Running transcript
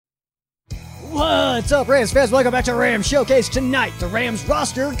What's up, Rams fans? Welcome back to Rams Showcase. Tonight, the Rams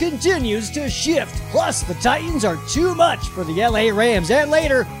roster continues to shift. Plus, the Titans are too much for the LA Rams. And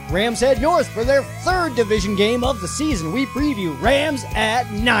later, Rams head north for their third division game of the season. We preview Rams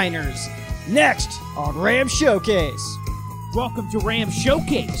at Niners. Next on Rams Showcase. Welcome to Rams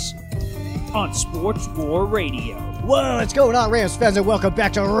Showcase on Sports War Radio. What's going on, Rams fans, and welcome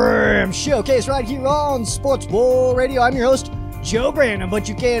back to Rams Showcase right here on Sports Bowl Radio. I'm your host, Joe Brandon, but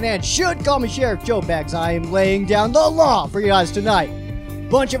you can and should call me Sheriff Joe Bags. I am laying down the law for you guys tonight.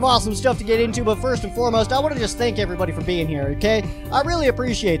 Bunch of awesome stuff to get into, but first and foremost, I want to just thank everybody for being here, okay? I really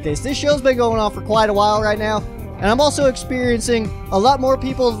appreciate this. This show's been going on for quite a while right now, and I'm also experiencing a lot more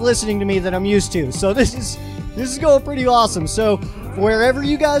people listening to me than I'm used to, so this is going pretty awesome. So, wherever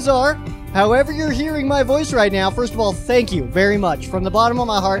you guys are, however you're hearing my voice right now, first of all, thank you very much. From the bottom of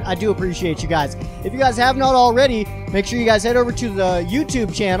my heart, I do appreciate you guys. If you guys have not already, make sure you guys head over to the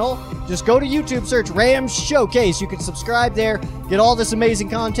YouTube channel. Just go to YouTube, search Rams Showcase. You can subscribe there, get all this amazing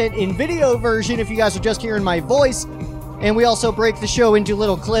content in video version if you guys are just hearing my voice. And we also break the show into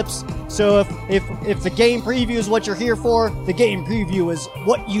little clips. So if the game preview is what you're here for, the game preview is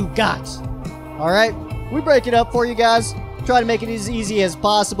what you got. All right? We break it up for you guys. Try to make it as easy as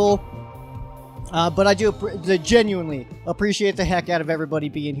possible. But I do genuinely appreciate the heck out of everybody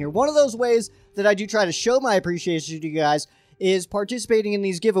being here. One of those ways that I do try to show my appreciation to you guys is participating in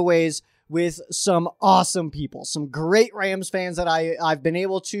these giveaways with some awesome people, some great Rams fans that I've been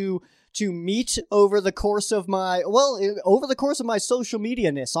able to meet over the course of my social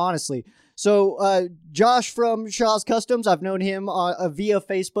media-ness, honestly. So, Josh from Shaw's Customs, I've known him via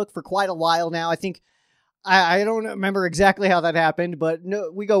Facebook for quite a while now. I think, I don't remember exactly how that happened, but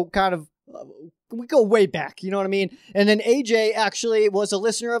no, we go way back, you know what I mean? And then AJ actually was a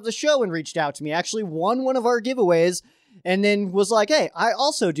listener of the show and reached out to me, actually won one of our giveaways, and then was like, hey, I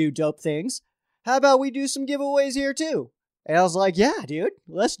also do dope things. How about we do some giveaways here too? And I was like, yeah, dude,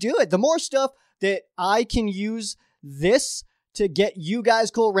 let's do it. The more stuff that I can use this to get you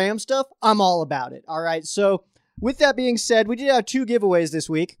guys cool Ram stuff, I'm all about it. All right. So with that being said, we did have 2 giveaways this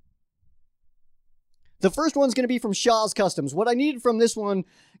week. The first one's going to be from Shaw's Customs. What I needed from this one,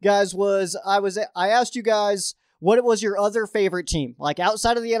 guys, was I asked you guys what was your other favorite team. Like,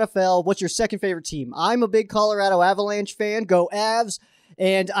 outside of the NFL, what's your second favorite team? I'm a big Colorado Avalanche fan. Go Avs.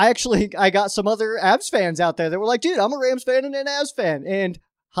 And I got some other Avs fans out there that were like, dude, I'm a Rams fan and an Avs fan. And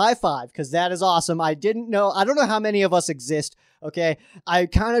high five, because that is awesome. I don't know how many of us exist, okay? I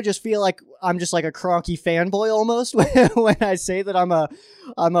kind of just feel like I'm just like a cronky fanboy almost when I say that I'm an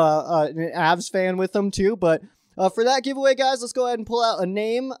Avs fan with them too. But for that giveaway, guys, let's go ahead and pull out a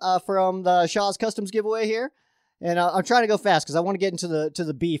name from the Shaw's Customs giveaway here. And I'm trying to go fast because I want to get into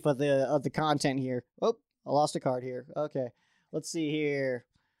the beef of the content here. Oh, I lost a card here. Okay, let's see here.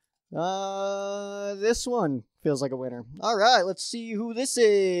 This one feels like a winner. All right, let's see who this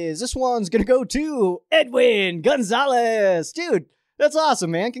is. This one's gonna go to Edwin Gonzalez. Dude, that's awesome,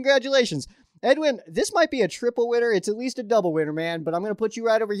 man. Congratulations. Edwin, this might be a triple winner. It's at least a double winner, man, but I'm gonna put you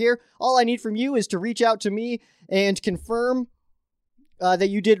right over here. All I need from you is to reach out to me and confirm that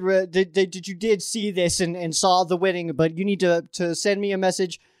you did see this and saw the winning, but you need to send me a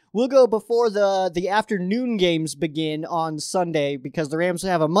message. We'll go before the afternoon games begin on Sunday because the Rams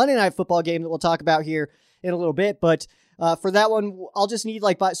have a Monday Night Football game that we'll talk about here in a little bit. But for that one, I'll just need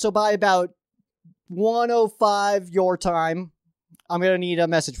by about 1:05 your time, I'm going to need a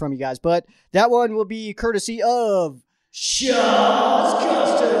message from you guys. But that one will be courtesy of Shaw's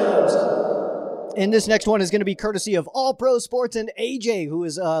Customs. And this next one is going to be courtesy of All Pro Sports and AJ, who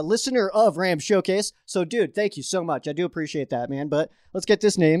is a listener of Rams Showcase. So, dude, thank you so much. I do appreciate that, man. But let's get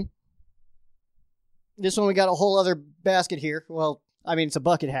this name. This one, we got a whole other basket here. Well, I mean, it's a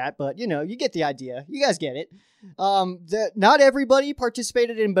bucket hat, but, you know, you get the idea. You guys get it. Not everybody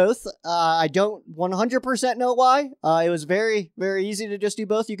participated in both. I don't 100% know why. It was very, very easy to just do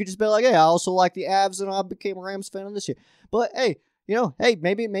both. You could just be like, hey, I also like the Avs, and I became a Rams fan this year. But, hey, you know, hey,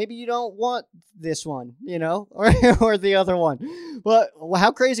 maybe you don't want this one, you know, or the other one. But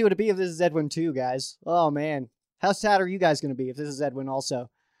how crazy would it be if this is Edwin too, guys? Oh, man. How sad are you guys going to be if this is Edwin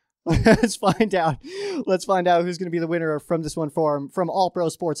also? Let's find out. Let's find out who's going to be the winner from this one from All Pro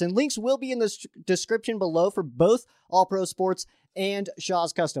Sports. And links will be in the description below for both All Pro Sports and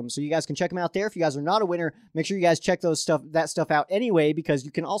Shaw's Customs. So you guys can check them out there. If you guys are not a winner, make sure you guys check that stuff out anyway, because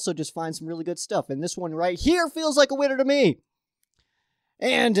you can also just find some really good stuff. And this one right here feels like a winner to me.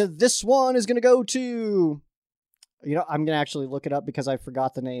 And this one is going to go to, you know, I'm going to actually look it up because I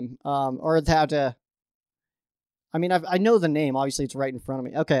forgot the name. Or how to, I mean, I know the name. Obviously, it's right in front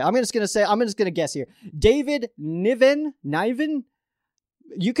of me. Okay, I'm just going to guess here. David Niven?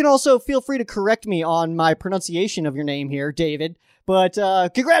 You can also feel free to correct me on my pronunciation of your name here, David. But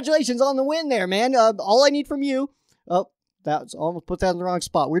congratulations on the win there, man. All I need from you... Oh, that's almost put that in the wrong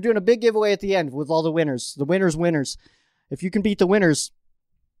spot. We're doing a big giveaway at the end with all the winners. The winners. If you can beat the winners,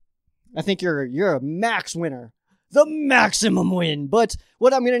 I think you're a max winner. The maximum win. But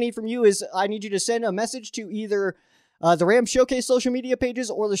what I'm going to need from you is I need you to send a message to either the Rams Showcase social media pages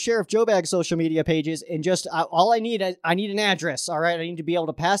or the Sheriff Joe Bag social media pages. And just all I need an address. All right. I need to be able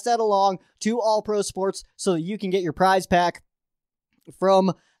to pass that along to All Pro Sports so that you can get your prize pack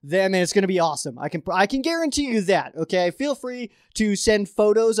from them, and it's going to be awesome. I can guarantee you that, okay? Feel free to send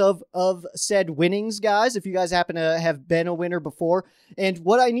photos of said winnings, guys, if you guys happen to have been a winner before. And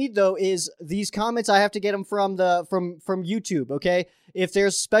what I need, though, is these comments. I have to get them from YouTube, okay? If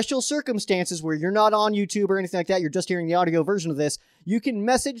there's special circumstances where you're not on YouTube or anything like that, you're just hearing the audio version of this, you can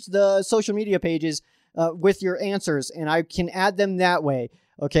message the social media pages with your answers, and I can add them that way.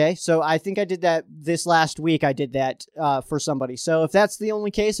 Okay, so I think I did that this last week. I did that for somebody. So if that's the only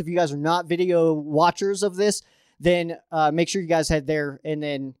case, if you guys are not video watchers of this, then make sure you guys head there and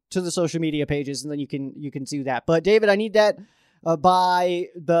then to the social media pages, and then you can do that. But David, I need that by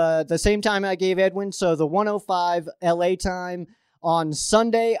the same time I gave Edwin, so the 1:05 LA time on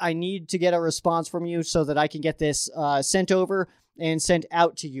Sunday. I need to get a response from you so that I can get this sent over and sent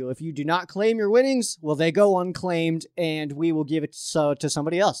out to you. If you do not claim your winnings, well, they go unclaimed, and we will give it to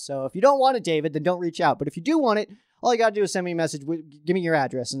somebody else. So if you don't want it, David, then don't reach out. But if you do want it, all you got to do is send me a message. Give me your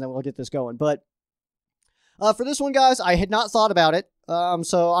address, and then we'll get this going. But for this one, guys, I had not thought about it,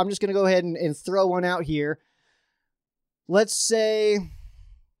 so I'm just going to go ahead and throw one out here. Let's say...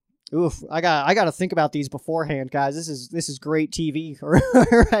 Oof, I got to think about these beforehand, guys. This is great TV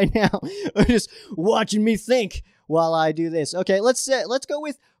right now. Just watching me think while I do this. Okay, let's go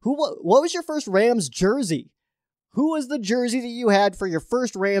with what was your first Rams jersey? Who was the jersey that you had for your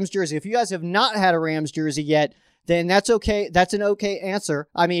first Rams jersey? If you guys have not had a Rams jersey yet, then that's okay. That's an okay answer.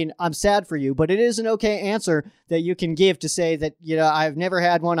 I mean, I'm sad for you, but it is an okay answer that you can give to say that, you know, I've never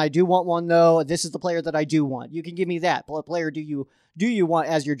had one. I do want one, though. This is the player that I do want. You can give me that. What player do you want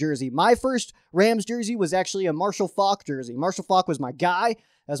as your jersey? My first Rams jersey was actually a Marshall Faulk jersey. Marshall Faulk was my guy.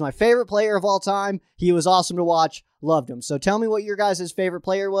 That was my favorite player of all time. He was awesome to watch. Loved him. So tell me what your guys' favorite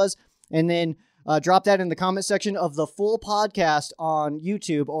player was, and then drop that in the comment section of the full podcast on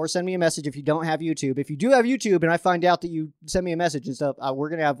YouTube, or send me a message if you don't have YouTube. If you do have YouTube and I find out that you send me a message and stuff, we're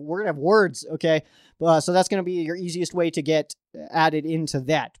gonna have words, okay? So that's gonna be your easiest way to get added into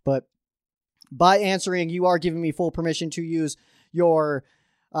that. But by answering, you are giving me full permission to use your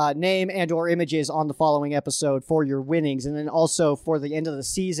name and or images on the following episode for your winnings, and then also for the end of the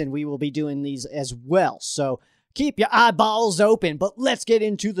season, we will be doing these as well. So keep your eyeballs open, but let's get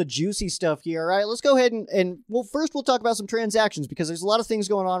into the juicy stuff here, all right? Let's go ahead and first we'll talk about some transactions, because there's a lot of things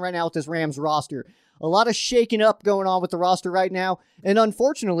going on right now with this Rams roster. A lot of shaking up going on with the roster right now, and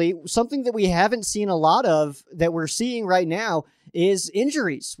unfortunately, something that we haven't seen a lot of that we're seeing right now is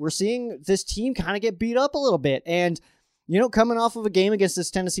injuries. We're seeing this team kind of get beat up a little bit, and you know, coming off of a game against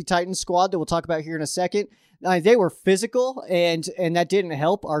this Tennessee Titans squad that we'll talk about here in a second, they were physical, and that didn't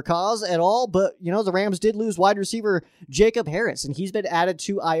help our cause at all. But, you know, the Rams did lose wide receiver Jacob Harris, and he's been added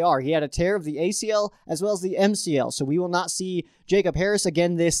to IR. He had a tear of the ACL as well as the MCL, so we will not see Jacob Harris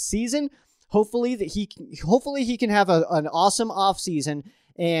again this season. Hopefully he can have an awesome offseason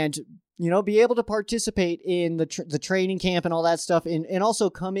and, you know, be able to participate in the training camp and all that stuff, and also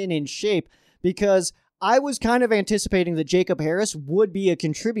come in shape, because I was kind of anticipating that Jacob Harris would be a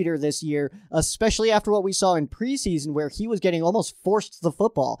contributor this year, especially after what we saw in preseason where he was getting almost forced the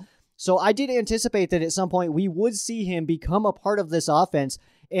football. So I did anticipate that at some point we would see him become a part of this offense,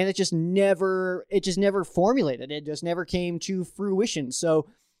 and it just never formulated. It just never came to fruition. So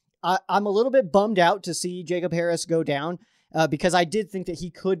I'm a little bit bummed out to see Jacob Harris go down, because I did think that he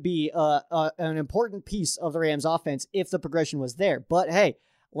could be an important piece of the Rams offense if the progression was there. But hey,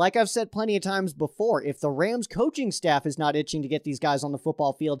 like I've said plenty of times before, if the Rams coaching staff is not itching to get these guys on the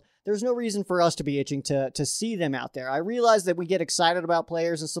football field, there's no reason for us to be itching to see them out there. I realize that we get excited about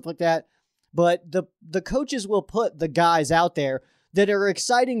players and stuff like that, but the coaches will put the guys out there that are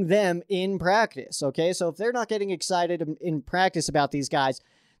exciting them in practice, okay? So if they're not getting excited in practice about these guys,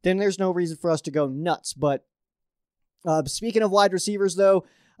 then there's no reason for us to go nuts. But speaking of wide receivers, though,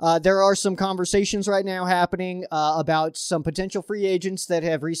 there are some conversations right now happening about some potential free agents that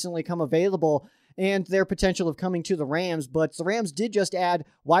have recently come available and their potential of coming to the Rams. But the Rams did just add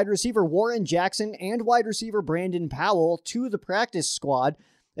wide receiver Warren Jackson and wide receiver Brandon Powell to the practice squad.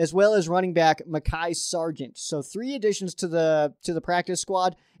 as well as running back Mekhi Sargent. So 3 additions to the practice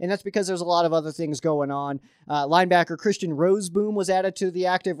squad, and that's because there's a lot of other things going on. Linebacker Christian Roseboom was added to the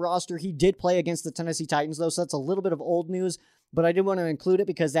active roster. He did play against the Tennessee Titans, though, so that's a little bit of old news, but I did want to include it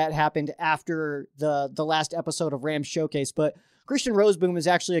because that happened after the last episode of Rams Showcase. But Christian Roseboom is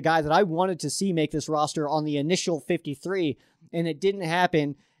actually a guy that I wanted to see make this roster on the initial 53, and it didn't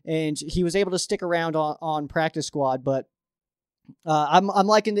happen, and he was able to stick around on practice squad, but I'm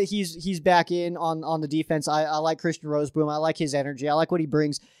liking that he's back in on the defense. I like Christian Roseboom. I like his energy. I like what he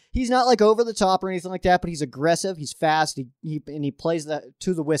brings. He's not like over the top or anything like that, but he's aggressive. He's fast. He plays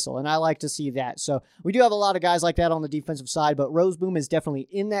to the whistle, and I like to see that. So we do have a lot of guys like that on the defensive side, but Roseboom is definitely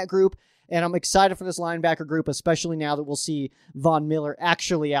in that group, and I'm excited for this linebacker group, especially now that we'll see Von Miller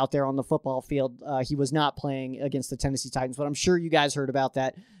actually out there on the football field. He was not playing against the Tennessee Titans, but I'm sure you guys heard about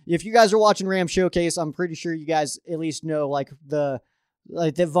that. If you guys are watching Ram Showcase, I'm pretty sure you guys at least know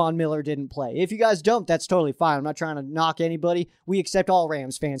that Von Miller didn't play. If you guys don't, that's totally fine. I'm not trying to knock anybody. We accept all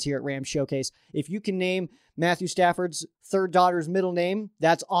Rams fans here at Ram Showcase. If you can name Matthew Stafford's third daughter's middle name,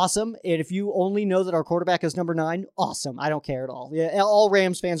 that's awesome. And if you only know that our quarterback is number 9, awesome. I don't care at all. Yeah, all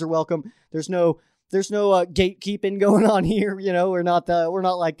Rams fans are welcome. There's no gatekeeping going on here. We're not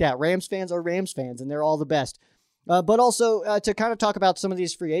like that. Rams fans are Rams fans, and they're all the best. But also to kind of talk about some of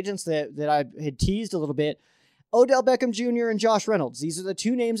these free agents that I had teased a little bit. Odell Beckham Jr. and Josh Reynolds. These are the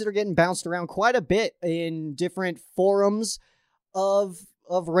 2 names that are getting bounced around quite a bit in different forums of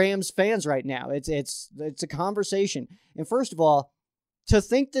Rams fans right now. It's a conversation. And first of all, to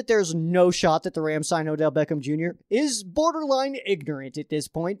think that there's no shot that the Rams sign Odell Beckham Jr. is borderline ignorant at this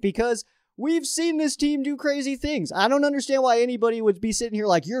point, because we've seen this team do crazy things. I don't understand why anybody would be sitting here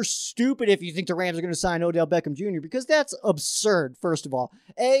like, you're stupid if you think the Rams are going to sign Odell Beckham Jr., because that's absurd, first of all.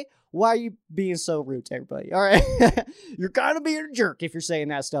 Why are you being so rude to everybody? All right. You're kind of being a jerk if you're saying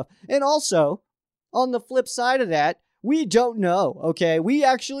that stuff. And also, on the flip side of that, we don't know, okay? We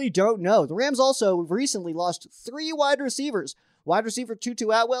actually don't know. The Rams also recently lost 3 wide receivers. Wide receiver Tutu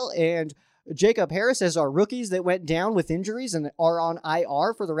Atwell and Jacob Harris as our rookies that went down with injuries and are on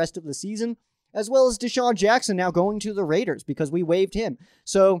IR for the rest of the season, as well as Deshaun Jackson now going to the Raiders because we waived him.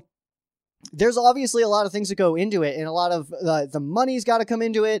 So there's obviously a lot of things that go into it, and a lot of the money's got to come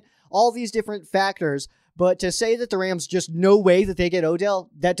into it, all these different factors. But to say that the Rams just no way that they get Odell,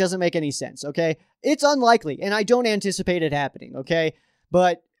 that doesn't make any sense, okay? It's unlikely, and I don't anticipate it happening, okay?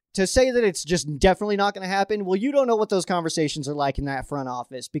 But to say that it's just definitely not going to happen, well, you don't know what those conversations are like in that front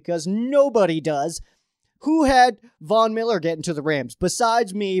office, because nobody does. Who had Von Miller get into the Rams?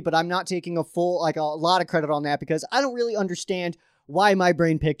 Besides me, but I'm not taking a lot of credit on that, because I don't really understand why my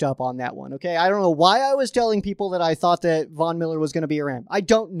brain picked up on that one, okay? I don't know why I was telling people that I thought that Von Miller was going to be a Ram. I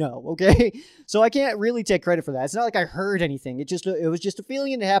don't know, okay? So I can't really take credit for that. It's not like I heard anything. It was just a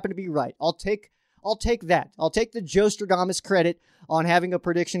feeling, and it happened to be right. I'll take that. I'll take the Joe Stradamus credit on having a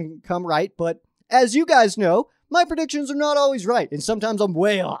prediction come right, but as you guys know, my predictions are not always right, and sometimes I'm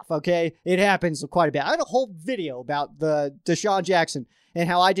way off, okay? It happens quite a bit. I had a whole video about the Deshaun Jackson and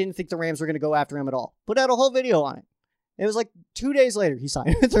how I didn't think the Rams were going to go after him at all. Put out a whole video on it. It was like 2 days later he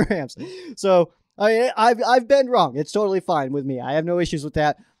signed with the Rams. So I've been wrong. It's totally fine with me. I have no issues with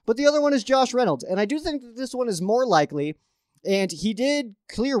that. But the other one is Josh Reynolds, and I do think that this one is more likely. And he did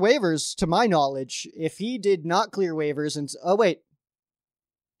clear waivers, to my knowledge. If he did not clear waivers,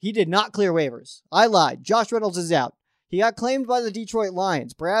 he did not clear waivers. I lied. Josh Reynolds is out. He got claimed by the Detroit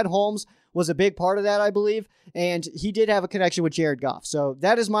Lions. Brad Holmes was a big part of that, I believe, and he did have a connection with Jared Goff. So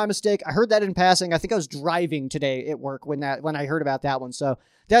that is my mistake. I heard that in passing. I think I was driving today at work when I heard about that one. So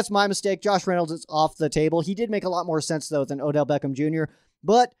that's my mistake. Josh Reynolds is off the table. He did make a lot more sense, though, than Odell Beckham Jr.,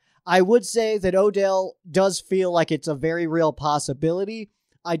 but I would say that Odell does feel like it's a very real possibility.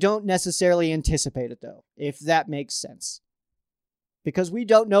 I don't necessarily anticipate it, though, if that makes sense. Because we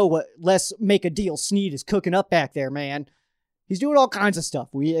don't know what Let's Make a Deal Snead is cooking up back there, man. He's doing all kinds of stuff.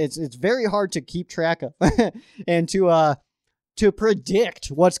 It's very hard to keep track of and to predict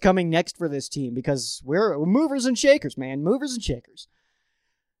what's coming next for this team, because we're movers and shakers, man. Movers and shakers.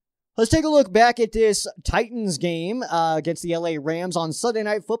 Let's take a look back at this Titans game against the LA Rams on Sunday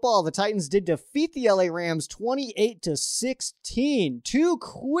Night Football. The Titans did defeat the LA Rams 28-16. 2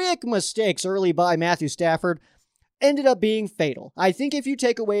 quick mistakes early by Matthew Stafford ended up being fatal. I think if you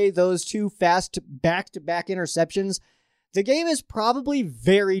take away those 2 fast back-to-back interceptions, the game is probably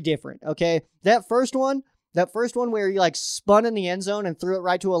very different, okay? That first one where he spun in the end zone and threw it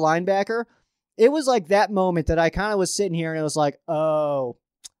right to a linebacker, it was like that moment that I kind of was sitting here and it was like, oh,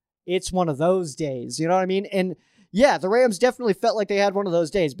 it's one of those days. You know what I mean? And Yeah, the Rams definitely felt like they had one of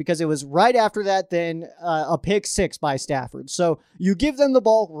those days because it was right after that, then a pick six by Stafford. So you give them the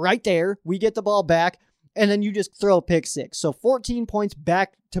ball right there. We get the ball back, and then you just throw a pick six. So 14 points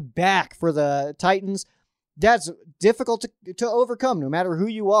back to back for the Titans. That's difficult to overcome no matter who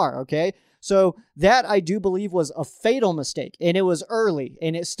you are, okay? So that, I do believe, was a fatal mistake, and it was early,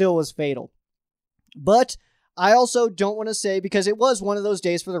 and it still was fatal. But I also don't want to say, because it was one of those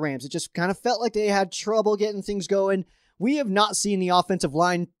days for the Rams, it just kind of felt like they had trouble getting things going. We have not seen the offensive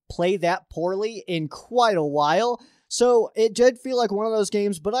line play that poorly in quite a while, so it did feel like one of those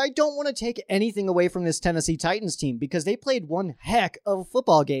games, but I don't want to take anything away from this Tennessee Titans team because they played one heck of a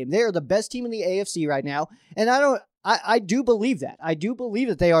football game. They are the best team in the AFC right now, and I do believe that. I do believe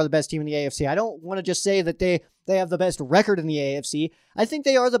that they are the best team in the AFC. I don't want to just say that they have the best record in the AFC. I think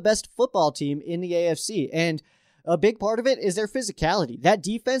they are the best football team in the AFC, and a big part of it is their physicality. That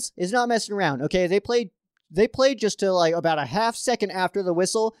defense is not messing around, okay? They played just to like about a half second after the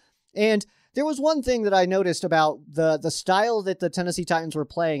whistle, and there was one thing that I noticed about the style that the Tennessee Titans were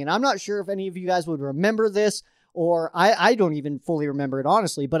playing, and I'm not sure if any of you guys would remember this, or I don't even fully remember it,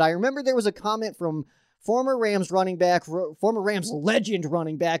 honestly, but I remember there was a comment from former Rams legend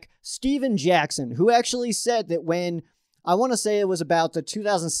running back, Steven Jackson, who actually said that when, I want to say it was about the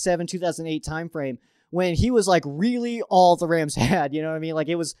 2007-2008 timeframe, when he was like really all the Rams had, you know what I mean? Like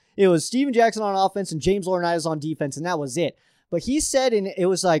it was Steven Jackson on offense and James Laurinaitis on defense, and that was it. But he said it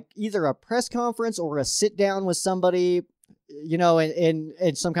was like either a press conference or a sit down with somebody, you know,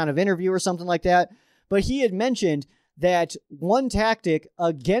 in some kind of interview or something like that. But he had mentioned that one tactic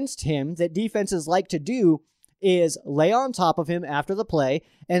against him that defenses like to do is lay on top of him after the play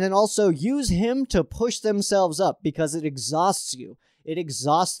and then also use him to push themselves up because it exhausts you. It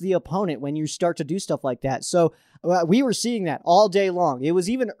exhausts the opponent when you start to do stuff like that. So we were seeing that all day long. It was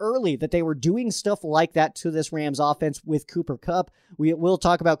even early that they were doing stuff like that to this Rams offense with Cooper Kupp. We'll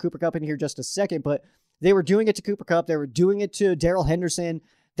talk about Cooper Kupp in here just a second, but they were doing it to Cooper Kupp. They were doing it to Darrell Henderson.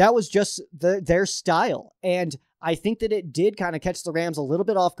 That was just their style. And I think that it did kind of catch the Rams a little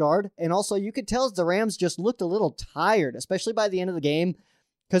bit off guard. And also you could tell the Rams just looked a little tired, especially by the end of the game.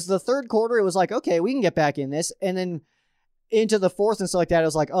 Because the third quarter, it was like, okay, we can get back in this. And then into the fourth and stuff like that, it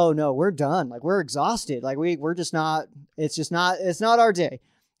was like, oh no, we're done. Like we're exhausted. Like we're just not, it's not our day.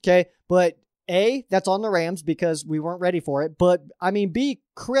 Okay. But A, that's on the Rams because we weren't ready for it. But I mean, B,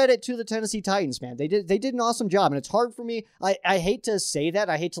 credit to the Tennessee Titans, man. They did an awesome job. And it's hard for me. I hate to say that.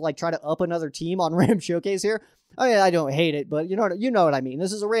 I hate to like try to up another team on Ram Showcase here. I mean, I don't hate it, but you know what I mean.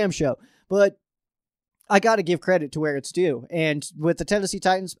 This is a Ram show, but I got to give credit to where it's due. And with the Tennessee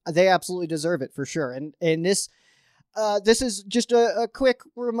Titans, they absolutely deserve it for sure. And this is just a quick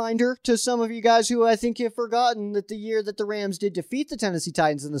reminder to some of you guys who I think have forgotten that the year that the Rams did defeat the Tennessee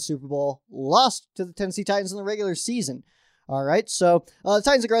Titans in the Super Bowl, lost to the Tennessee Titans in the regular season. All right, so the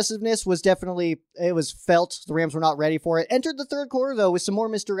Titans' aggressiveness was it was felt. The Rams were not ready for it. Entered the third quarter, though, with some more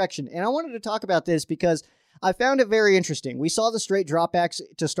misdirection. And I wanted to talk about this because I found it very interesting. We saw the straight dropbacks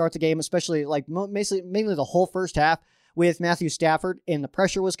to start the game, especially like mainly the whole first half with Matthew Stafford, and the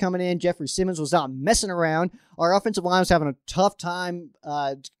pressure was coming in. Jeffrey Simmons was not messing around. Our offensive line was having a tough time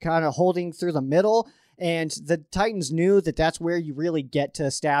kind of holding through the middle, and the Titans knew that that's where you really get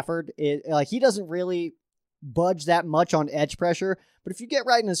to Stafford. He doesn't really budge that much on edge pressure, but if you get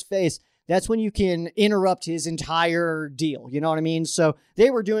right in his face, that's when you can interrupt his entire deal. You know what I mean? So they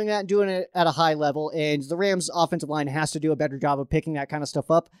were doing that, doing it at a high level, and the Rams offensive line has to do a better job of picking that kind of stuff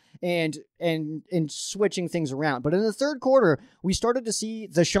up and switching things around. But in the third quarter, we started to see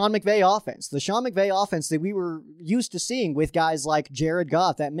the Sean McVay offense. The Sean McVay offense that we were used to seeing with guys like Jared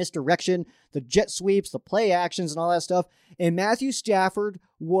Goff, that misdirection, the jet sweeps, the play actions, and all that stuff. And Matthew Stafford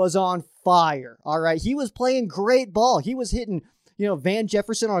was on fire. All right. He was playing great ball. He was hitting Van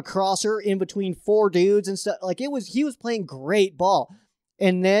Jefferson on a crosser in between four dudes and stuff. Like he was playing great ball,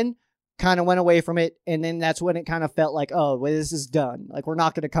 and then kind of went away from it. And then that's when it kind of felt like, oh, well, this is done. Like we're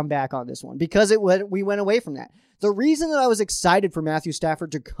not going to come back on this one because we went away from that. The reason that I was excited for Matthew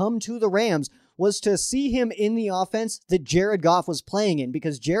Stafford to come to the Rams was to see him in the offense that Jared Goff was playing in,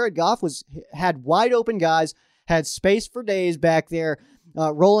 because Jared Goff had wide open guys, had space for days back there,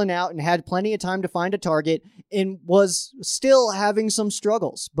 rolling out, and had plenty of time to find a target, and was still having some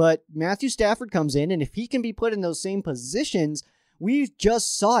struggles. But Matthew Stafford comes in, and if he can be put in those same positions, we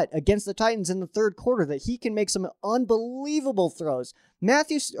just saw it against the Titans in the third quarter that he can make some unbelievable throws.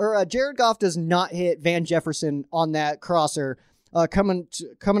 Jared Goff does not hit Van Jefferson on that crosser coming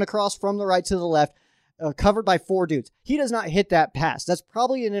across from the right to the left, covered by four dudes. He does not hit that pass. That's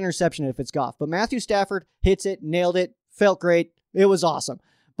probably an interception if it's Goff. But Matthew Stafford hits it, nailed it, felt great. It was awesome.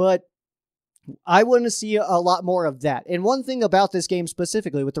 But I want to see a lot more of that. And one thing about this game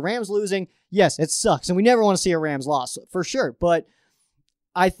specifically, with the Rams losing, yes, it sucks, and we never want to see a Rams loss, for sure. But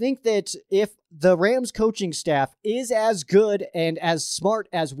I think that if the Rams coaching staff is as good and as smart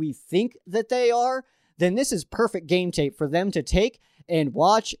as we think that they are, then this is perfect game tape for them to take and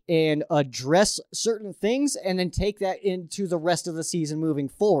watch and address certain things and then take that into the rest of the season moving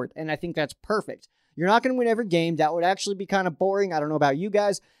forward. And I think that's perfect. You're not going to win every game. That would actually be kind of boring. I don't know about you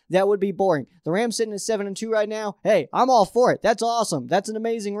guys. That would be boring. The Rams sitting at 7-2 right now. Hey, I'm all for it. That's awesome. That's an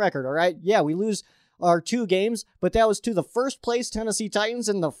amazing record, all right? Yeah, we lose our 2 games, but that was to the first place Tennessee Titans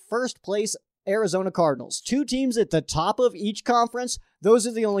and the first place Arizona Cardinals. 2 teams at the top of each conference. Those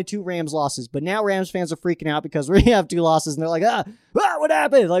are the only 2 Rams losses. But now Rams fans are freaking out because we have 2 losses, and they're like, what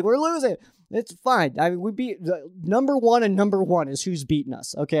happened? Like, we're losing. It's fine. I mean, we beat number 1 and number 1 is who's beating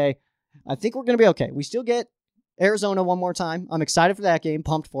us, okay? I think we're going to be okay. We still get Arizona one more time. I'm excited for that game.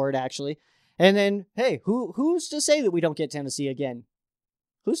 Pumped for it, actually. And then, hey, who's to say that we don't get Tennessee again?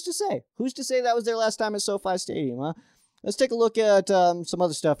 Who's to say? Who's to say that was their last time at SoFi Stadium, huh? Let's take a look at some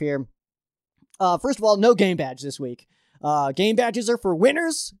other stuff here. First of all, no game badge this week. Game badges are for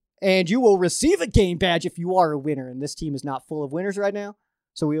winners, and you will receive a game badge if you are a winner. And this team is not full of winners right now,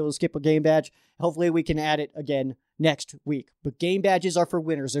 so we will skip a game badge. Hopefully we can add it again next week. But game badges are for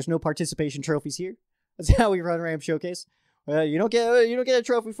winners. There's no participation trophies here. That's how we run Ram Showcase. You don't get a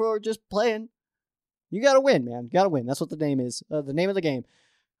trophy for just playing. You got to win, man. You got to win. That's what the name is. The name of the game.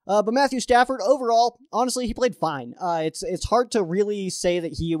 But Matthew Stafford, overall, honestly, he played fine. It's hard to really say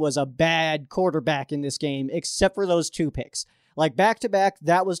that he was a bad quarterback in this game, except for those 2 picks. Like, back-to-back,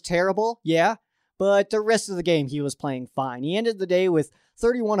 that was terrible, yeah. But the rest of the game, he was playing fine. He ended the day with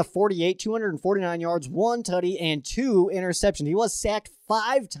 31 of 48, 249 yards, 1 tutty, and 2 interceptions. He was sacked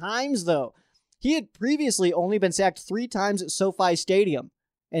 5 times, though. He had previously only been sacked 3 times at SoFi Stadium,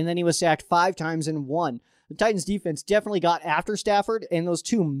 and then he was sacked 5 times in 1. The Titans defense definitely got after Stafford, and those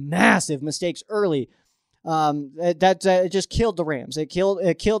 2 massive mistakes early, it just killed the Rams. It killed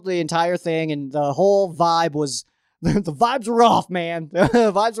the entire thing, and the whole vibe was, the vibes were off, man.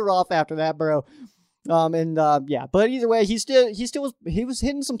 The vibes were off after that, bro. Yeah, but either way, he was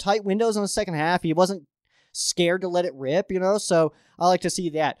hitting some tight windows in the second half. He wasn't scared to let it rip, so I like to see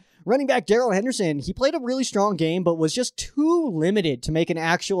that. Running back Darrell Henderson, he played a really strong game, but was just too limited to make an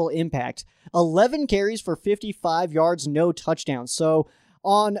actual impact. 11 carries for 55 yards, no touchdowns. So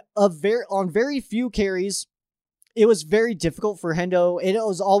on very few carries, it was very difficult for Hendo. It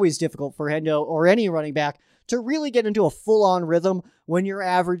was always difficult for Hendo or any running back to really get into a full-on rhythm when you're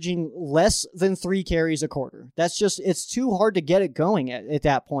averaging less than 3 carries a quarter. It's too hard to get it going at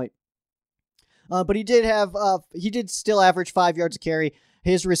that point. But he did still average 5 yards a carry.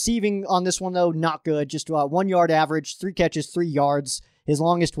 His receiving on this one, though, not good. Just 1 yard average, 3 catches, 3 yards. His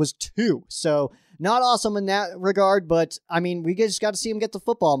longest was 2. So not awesome in that regard, but I mean, we just got to see him get the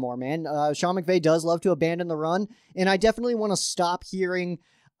football more, man. Sean McVay does love to abandon the run, and I definitely want to stop hearing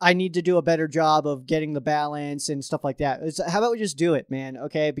I need to do a better job of getting the balance and stuff like that. How about we just do it, man?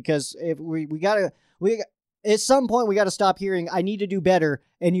 Okay, because if we at some point we got to stop hearing I need to do better,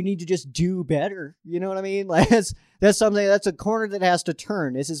 and you need to just do better. You know what I mean? Like that's a corner that has to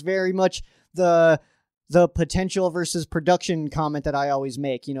turn. This is very much the potential versus production comment that I always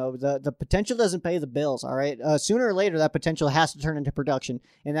make. The potential doesn't pay the bills, all right? Sooner or later, that potential has to turn into production,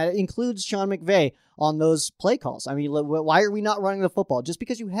 and that includes Sean McVay on those play calls. I mean, why are we not running the football? Just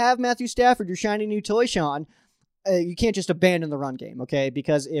because you have Matthew Stafford, your shiny new toy, Sean, you can't just abandon the run game, okay?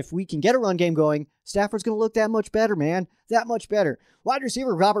 Because if we can get a run game going, Stafford's going to look that much better, man. That much better. Wide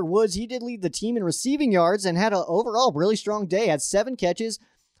receiver Robert Woods, he did lead the team in receiving yards and had an overall really strong day. Had 7 catches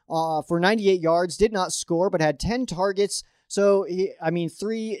for 98 yards, did not score, but had 10 targets. So,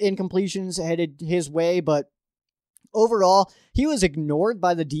 3 incompletions headed his way, but overall, he was ignored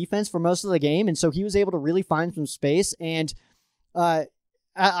by the defense for most of the game, and so he was able to really find some space. And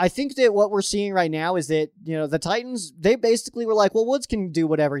I think that what we're seeing right now is that, the Titans, they basically were like, well, Woods can do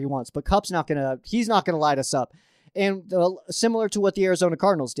whatever he wants, but he's not going to light us up. And similar to what the Arizona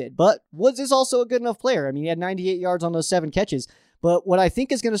Cardinals did. But Woods is also a good enough player. I mean, he had 98 yards on those 7 catches. But what I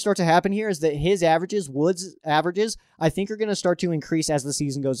think is going to start to happen here is that Woods' averages, I think are going to start to increase as the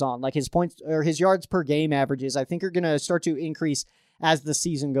season goes on. Like his points or his yards per game averages, I think are going to start to increase as the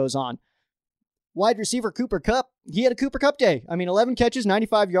season goes on. Wide receiver Cooper Kupp, he had a Cooper Kupp day. 11 catches,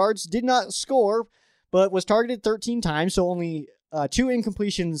 95 yards, did not score, but was targeted 13 times, so only 2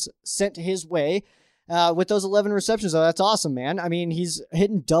 incompletions sent his way. With those 11 receptions, though, that's awesome, man. I mean, he's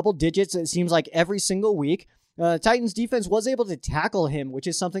hitting double digits, it seems like, every single week. Titans defense was able to tackle him, which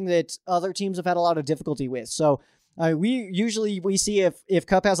is something that other teams have had a lot of difficulty with. So We see if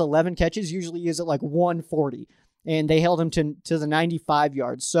Kupp has 11 catches, usually he's at like 140, and they held him to the 95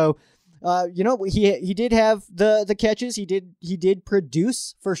 yards. So, he did have the catches. He did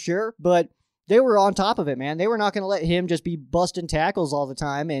produce for sure, but they were on top of it, man. They were not going to let him just be busting tackles all the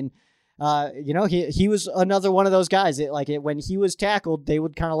time. And, he was another one of those guys that when he was tackled, they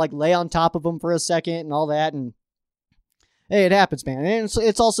would kind of like lay on top of him for a second and all that. And hey, it happens, man. And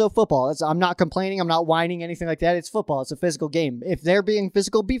it's also football. I'm not complaining. I'm not whining, anything like that. It's football. It's a physical game. If they're being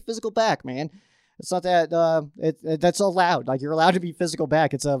physical, be physical back, man. It's not that that's allowed. Like, you're allowed to be physical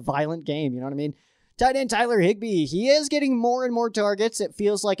back. It's a violent game. You know what I mean? Tight end Tyler Higbee, he is getting more and more targets. It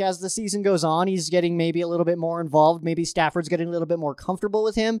feels like as the season goes on, he's getting maybe a little bit more involved. Maybe Stafford's getting a little bit more comfortable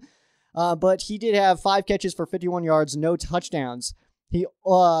with him. But he did have 5 catches for 51 yards, no touchdowns. He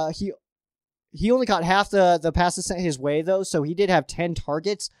only caught half the passes sent his way, though, so he did have 10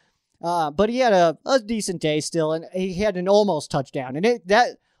 targets. But he had a decent day still, and he had an almost touchdown. And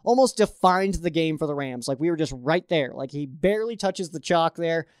that almost defined the game for the Rams. Like, we were just right there. Like, he barely touches the chalk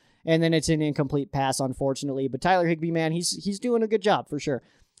there, and then it's an incomplete pass, unfortunately. But Tyler Higbee, man, he's doing a good job for sure.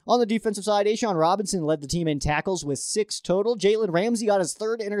 On the defensive side, A'Shawn Robinson led the team in tackles with 6 total. Jalen Ramsey got his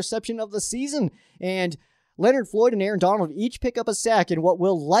 3rd interception of the season, and Leonard Floyd and Aaron Donald each pick up a sack in what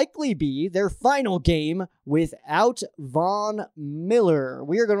will likely be their final game without Von Miller.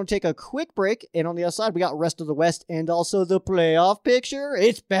 We are going to take a quick break, and on the other side, we got rest of the West and also the playoff picture.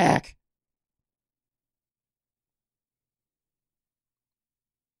 It's back.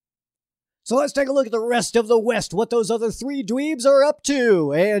 So let's take a look at the rest of the West, what those other 3 dweebs are up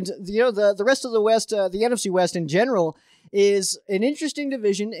to. And, the rest of the West, the NFC West in general, is an interesting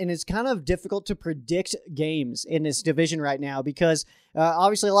division, and it's kind of difficult to predict games in this division right now because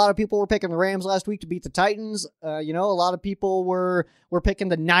obviously a lot of people were picking the Rams last week to beat the Titans. A lot of people were picking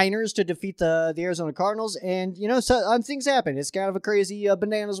the Niners to defeat the Arizona Cardinals, and things happen. It's kind of a crazy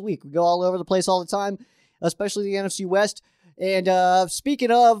bananas week. We go all over the place all the time, especially the NFC West. And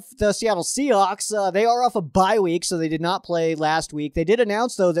speaking of the Seattle Seahawks, they are off a bye week, so they did not play last week. They did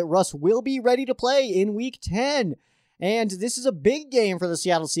announce, though, that Russ will be ready to play in Week 10. And this is a big game for the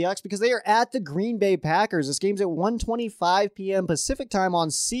Seattle Seahawks because they are at the Green Bay Packers. This game's at 1:25 p.m. Pacific time on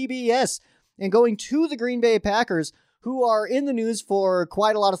CBS. And going to the Green Bay Packers, who are in the news for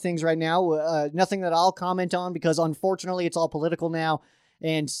quite a lot of things right now. Nothing that I'll comment on because, unfortunately, it's all political now.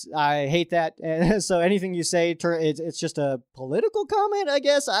 And I hate that. So anything you say, it's just a political comment, I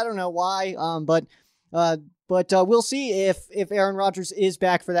guess. I don't know why. But we'll see if Aaron Rodgers is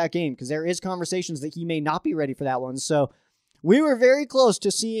back for that game because there is conversations that he may not be ready for that one. So we were very close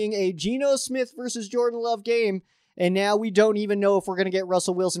to seeing a Geno Smith versus Jordan Love game. And now we don't even know if we're going to get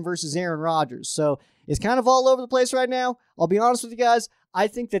Russell Wilson versus Aaron Rodgers. So it's kind of all over the place right now. I'll be honest with you guys. I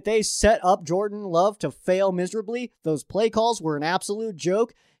think that they set up Jordan Love to fail miserably. Those play calls were an absolute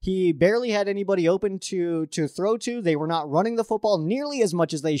joke. He barely had anybody open to throw to. They were not running the football nearly as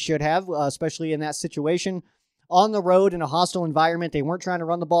much as they should have, especially in that situation. On the road in a hostile environment, they weren't trying to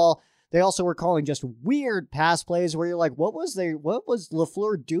run the ball. They also were calling just weird pass plays where you're like, what was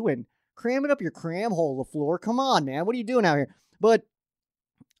LaFleur doing? Cramming up your cram hole, LaFleur. Come on, man. What are you doing out here? But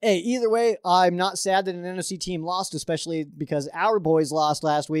hey, either way, I'm not sad that an NFC team lost, especially because our boys lost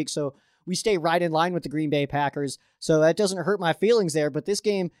last week, so we stay right in line with the Green Bay Packers. So that doesn't hurt my feelings there. But this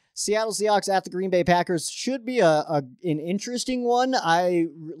game, Seattle Seahawks at the Green Bay Packers, should be an interesting one. I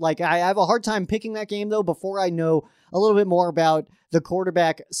have a hard time picking that game, though, before I know a little bit more about the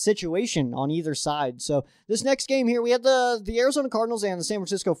quarterback situation on either side. So this next game here, we had the Arizona Cardinals and the San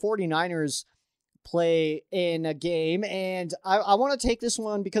Francisco 49ers play in a game, and I want to take this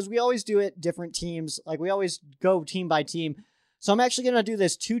one because we always do it different teams. Like, we always go team by team. So I'm actually going to do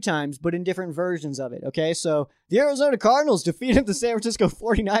this 2 times, but in different versions of it, okay? So the Arizona Cardinals defeated the San Francisco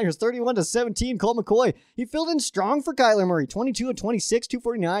 49ers 31-17. Colt McCoy, he filled in strong for Kyler Murray, 22 of 26,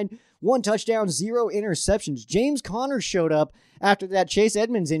 249, 1 touchdown, 0 interceptions. James Conner showed up after that Chase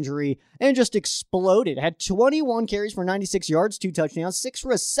Edmonds injury and just exploded. Had 21 carries for 96 yards, 2 touchdowns, 6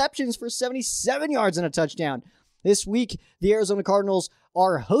 receptions for 77 yards and a touchdown. This week, the Arizona Cardinals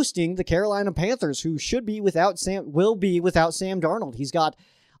are hosting the Carolina Panthers, who will be without Sam Darnold. He's got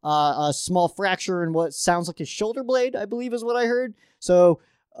a small fracture in what sounds like his shoulder blade, I believe is what I heard. So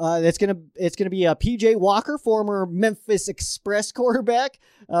it's gonna be a PJ Walker, former Memphis Express quarterback,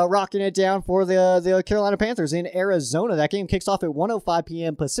 rocking it down for the Carolina Panthers in Arizona. That game kicks off at 1:05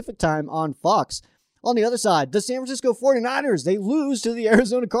 p.m. Pacific time on Fox. On the other side, the San Francisco 49ers, they lose to the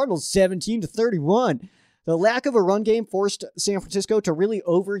Arizona Cardinals 17-31. The lack of a run game forced San Francisco to really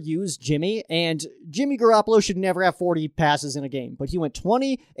overuse Jimmy, and Jimmy Garoppolo should never have 40 passes in a game, but he went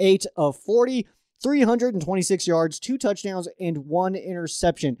 28 of 40, 326 yards, 2 touchdowns, and 1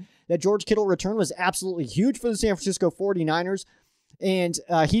 interception. That George Kittle return was absolutely huge for the San Francisco 49ers. And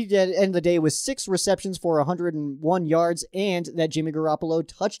he did end the day with 6 receptions for 101 yards and that Jimmy Garoppolo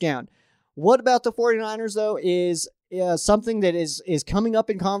touchdown. What about the 49ers, though, is something that is coming up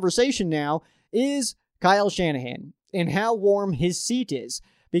in conversation now is Kyle Shanahan and how warm his seat is.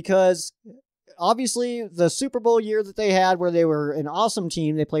 Because obviously the Super Bowl year that they had where they were an awesome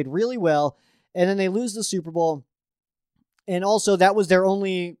team, they played really well, and then they lose the Super Bowl. And also that was their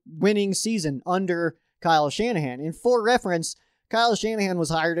only winning season under Kyle Shanahan. And for reference, Kyle Shanahan was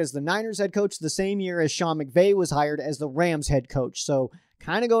hired as the Niners head coach the same year as Sean McVay was hired as the Rams head coach. So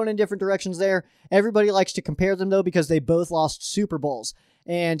kind of going in different directions there. Everybody likes to compare them, though, because they both lost Super Bowls.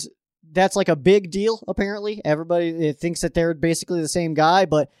 And that's like a big deal, apparently. Everybody thinks that they're basically the same guy.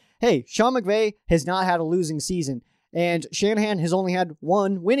 But hey, Sean McVay has not had a losing season. And Shanahan has only had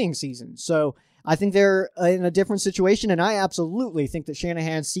 1 winning season. So I think they're in a different situation, and I absolutely think that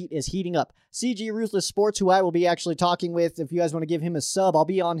Shanahan's seat is heating up. CG Ruthless Sports, who I will be actually talking with, if you guys want to give him a sub, I'll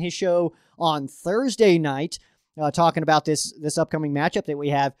be on his show on Thursday night talking about this upcoming matchup that we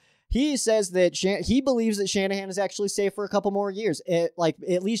have. He says that he believes that Shanahan is actually safe for a couple more years, like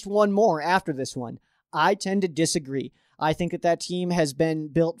at least 1 more after this one. I tend to disagree. I think that team has been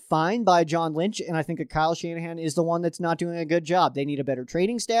built fine by John Lynch, and I think that Kyle Shanahan is the one that's not doing a good job. They need a better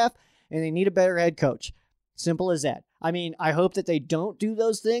training staff, and they need a better head coach. Simple as that. I mean, I hope that they don't do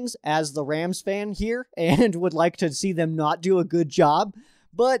those things as the Rams fan here and would like to see them not do a good job.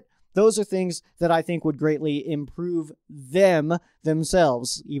 But those are things that I think would greatly improve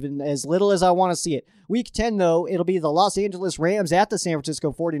themselves, even as little as I want to see it. Week 10, though, it'll be the Los Angeles Rams at the San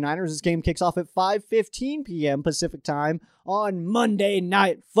Francisco 49ers. This game kicks off at 5:15 p.m. Pacific time on Monday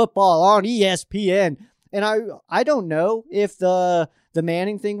Night Football on ESPN. And I don't know if the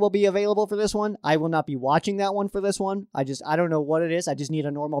Manning thing will be available for this one. I will not be watching that one for this one. I don't know what it is. I just need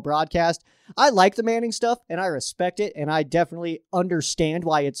a normal broadcast. I like the Manning stuff, and I respect it, and I definitely understand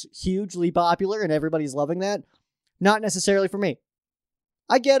why it's hugely popular and everybody's loving that. Not necessarily for me.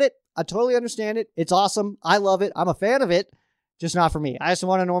 I get it. I totally understand it. It's awesome. I love it. I'm a fan of it. Just not for me. I just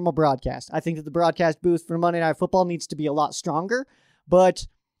want a normal broadcast. I think that the broadcast booth for Monday Night Football needs to be a lot stronger, but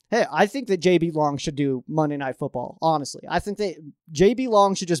hey, I think that JB Long should do Monday Night Football, honestly. I think that JB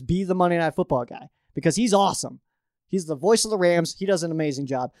Long should just be the Monday Night Football guy because he's awesome. He's the voice of the Rams. He does an amazing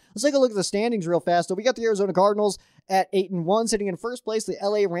job. Let's take a look at the standings real fast. So we got the Arizona Cardinals at 8-1, sitting in first place. The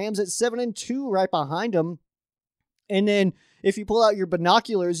LA Rams at 7-2, right behind them. And then if you pull out your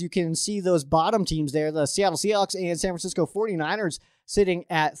binoculars, you can see those bottom teams there, the Seattle Seahawks and San Francisco 49ers sitting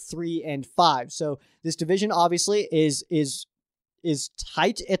at 3-5. So this division obviously is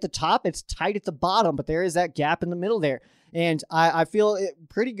tight at the top. It's tight at the bottom, but there is that gap in the middle there. And I feel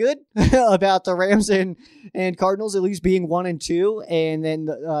pretty good about the Rams and Cardinals at least being 1-2, and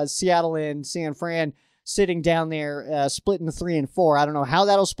then Seattle and San Fran sitting down there, splitting 3-4. I don't know how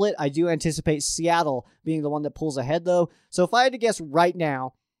that'll split. I do anticipate Seattle being the one that pulls ahead, though. So if I had to guess right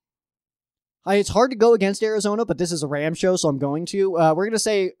now, it's hard to go against Arizona, but this is a Rams show, so I'm going to. We're gonna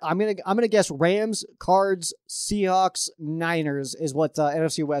say I'm gonna guess Rams, Cards, Seahawks, Niners is what the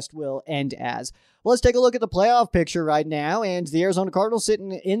NFC West will end as. Well, let's take a look at the playoff picture right now, and the Arizona Cardinals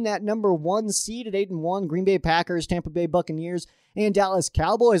sitting in that number 1 seed at 8-1. Green Bay Packers, Tampa Bay Buccaneers, and Dallas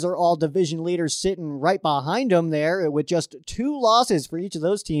Cowboys are all division leaders sitting right behind them there with just 2 losses for each of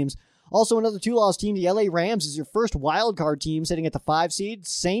those teams. Also, another 2-loss team, the LA Rams, is your first wild card team sitting at the 5 seed,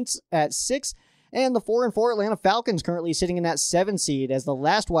 Saints at 6, and the 4-4 Atlanta Falcons currently sitting in that 7 seed as the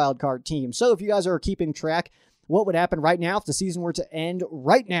last wild card team. So if you guys are keeping track, what would happen right now if the season were to end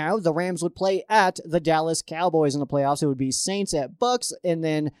right now? The Rams would play at the Dallas Cowboys in the playoffs. It would be Saints at Bucks and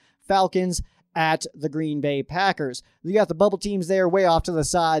then Falcons at the Green Bay Packers. You got the bubble teams there way off to the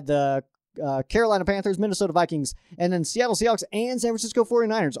side, the Carolina Panthers, Minnesota Vikings, and then Seattle Seahawks and San Francisco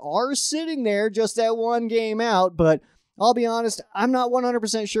 49ers are sitting there just that 1 game out, but I'll be honest, I'm not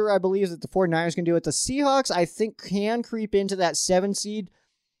 100% sure I believe that the 49ers can do it. The Seahawks, I think, can creep into that 7 seed,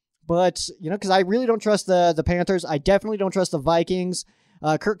 but, because I really don't trust the Panthers. I definitely don't trust the Vikings.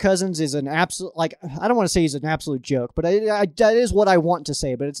 Kirk Cousins is an absolute, I don't want to say he's an absolute joke, but that is what I want to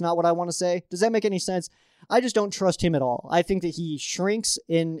say, but it's not what I want to say. Does that make any sense? I just don't trust him at all. I think that he shrinks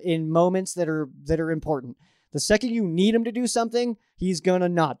in moments that are important. The second you need him to do something, he's going to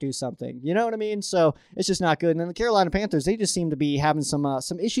not do something. You know what I mean? So it's just not good. And then the Carolina Panthers, they just seem to be having some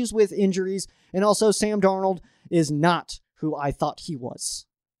issues with injuries. And also Sam Darnold is not who I thought he was.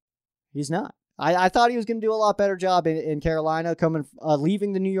 He's not. I thought he was going to do a lot better job in Carolina,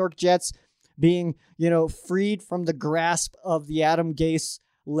 leaving the New York Jets, being, freed from the grasp of the Adam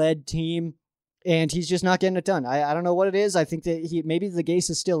Gase-led team. and he's just not getting it done. I don't know what it is. I think that maybe the Gase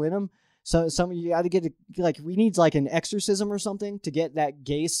is still in him. So you got to get we need like an exorcism or something to get that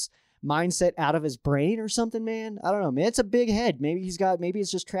Gase mindset out of his brain or something, man. I don't know, man. It's a big head. Maybe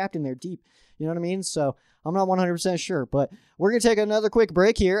it's just trapped in there deep. You know what I mean? So I'm not 100% sure, but we're going to take another quick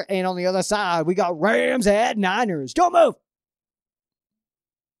break here. And on the other side, we got Rams at Niners. Don't move.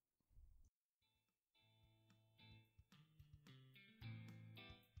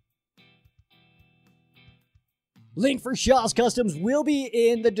 Link for Shaw's Customs will be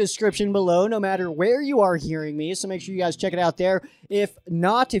in the description below, no matter where you are hearing me, so make sure you guys check it out there. If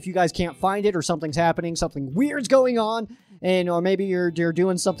not, if you guys can't find it or something's happening, something weird's going on, or maybe you're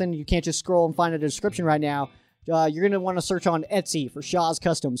doing something, you can't just scroll and find a description right now, you're going to want to search on Etsy for Shaw's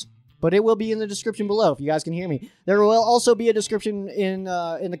Customs. But it will be in the description below if you guys can hear me. There will also be a description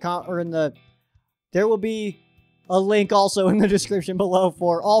there will be a link also in the description below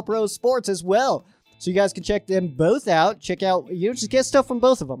for All Pro Sports as well. So you guys can check them both out. Check out, just get stuff from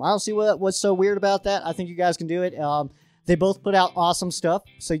both of them. I don't see what's so weird about that. I think you guys can do it. They both put out awesome stuff,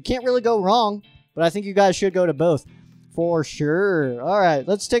 so you can't really go wrong. But I think you guys should go to both for sure. All right,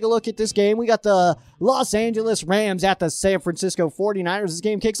 let's take a look at this game. We got the Los Angeles Rams at the San Francisco 49ers. This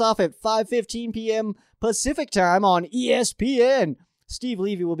game kicks off at 5:15 p.m. Pacific time on ESPN. Steve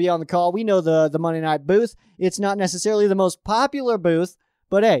Levy will be on the call. We know the Monday Night booth. It's not necessarily the most popular booth,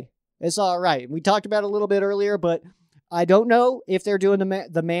 but hey, it's all right. We talked about it a little bit earlier, but I don't know if they're doing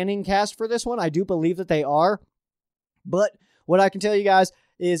the Manning cast for this one. I do believe that they are. But what I can tell you guys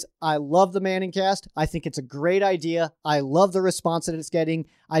is I love the Manning cast. I think it's a great idea. I love the response that it's getting.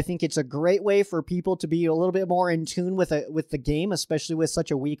 I think it's a great way for people to be a little bit more in tune with the game, especially with such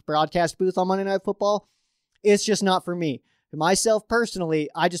a weak broadcast booth on Monday Night Football. It's just not for me. Myself, personally,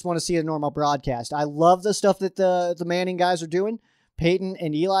 I just want to see a normal broadcast. I love the stuff that the Manning guys are doing. Peyton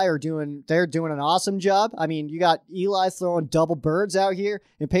and Eli they're doing an awesome job. I mean, you got Eli throwing double birds out here,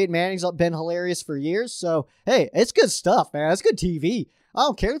 and Peyton Manning's been hilarious for years. So, hey, it's good stuff, man. It's good TV. I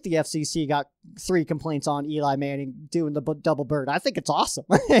don't care if the FCC got 3 complaints on Eli Manning doing the double bird. I think it's awesome.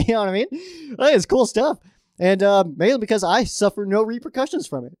 You know what I mean? I think it's cool stuff. And mainly because I suffer no repercussions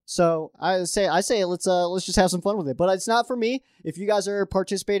from it. So I say let's just have some fun with it. But it's not for me. If you guys are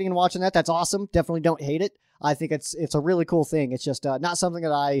participating and watching that, that's awesome. Definitely don't hate it. I think it's a really cool thing. It's just not something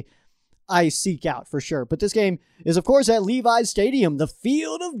that I seek out for sure. But this game is, of course, at Levi's Stadium, the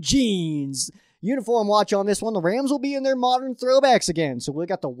Field of Jeans. Uniform watch on this one. The Rams will be in their modern throwbacks again. So we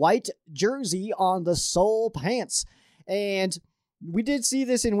got the white jersey on the sole pants. And we did see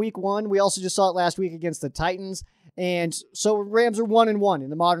this in week 1. We also just saw it last week against the Titans. And so Rams are 1-1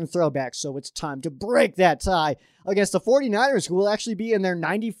 in the modern throwbacks. So it's time to break that tie against the 49ers, who will actually be in their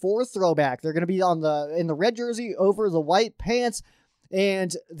 94 throwback. They're going to be in the red jersey over the white pants.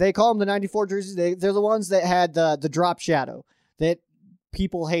 And they call them the 94 jerseys. They're the ones that had the drop shadow that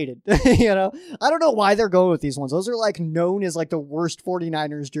people hated. You know, I don't know why they're going with these ones. Those are like known as like the worst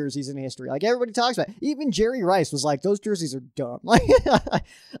 49ers jerseys in history. Like everybody talks about it. Even Jerry Rice was like, those jerseys are dumb. Like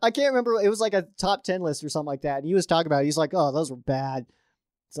I can't remember. It was like a top 10 list or something like that. And he was talking about it. He's like, oh, those were bad.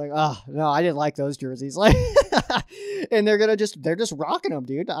 It's like, oh no, I didn't like those jerseys. Like, and they're just rocking them,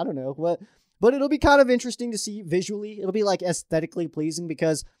 dude. I don't know what, but it'll be kind of interesting to see visually. It'll be like aesthetically pleasing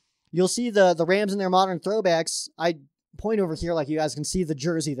because you'll see the Rams in their modern throwbacks. I point over here like you guys can see the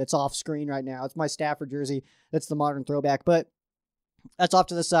jersey that's off screen right now. It's my Stafford jersey. That's the modern throwback, but that's off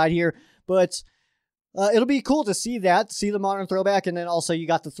to the side here. But it'll be cool to see the modern throwback, and then also you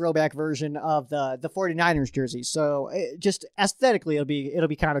got the throwback version of the 49ers jersey. So just aesthetically, it'll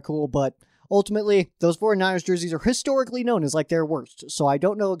be kind of cool, but ultimately, those 49ers jerseys are historically known as like their worst. So I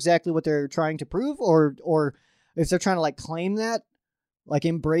don't know exactly what they're trying to prove or if they're trying to like claim that, like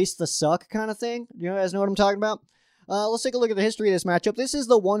embrace the suck kind of thing. You guys know what I'm talking about? Let's take a look at the history of this matchup. This is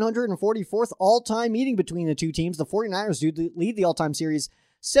the 144th all-time meeting between the two teams. The 49ers do lead the all-time series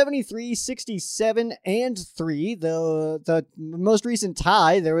 73, 67, and 3. The most recent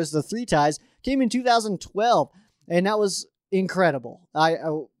tie, there was the 3 ties, came in 2012, and that was incredible. I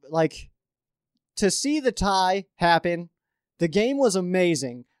like to see the tie happen. The game was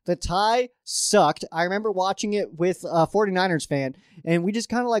amazing. The tie sucked. I remember watching it with a 49ers fan, and we just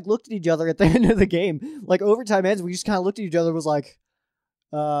kind of like looked at each other at the end of the game. Like overtime ends, we just kind of looked at each other and was like,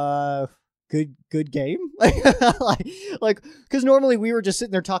 good game? like, because normally we were just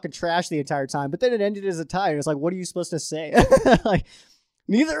sitting there talking trash the entire time, but then it ended as a tie, and it's like, what are you supposed to say? Like,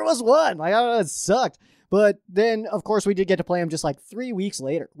 neither of us won. Like, I don't know, it sucked. But then, of course, we did get to play them just like 3 weeks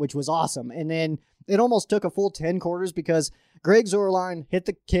later, which was awesome. And then it almost took a full 10 quarters because Greg Zuerlein hit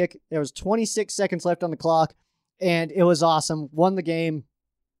the kick. There was 26 seconds left on the clock, and it was awesome. Won the game.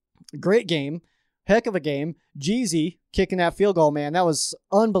 Great game. heck of a game. Jeezy kicking that field goal, man. That was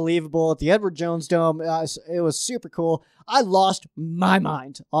unbelievable at the Edward Jones Dome. It was super cool. I lost my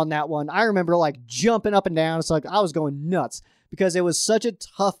mind on that one. I remember like jumping up and down. It's like I was going nuts because it was such a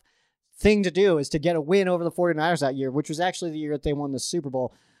tough thing to do, is to get a win over the 49ers that year, which was actually the year that they won the Super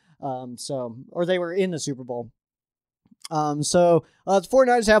Bowl. Or they were in the Super Bowl. The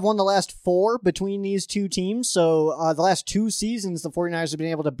 49ers have won the last 4 between these two teams. So the last 2 seasons, the 49ers have been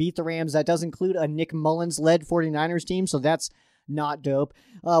able to beat the Rams. That does include a Nick Mullins-led 49ers team, so that's not dope.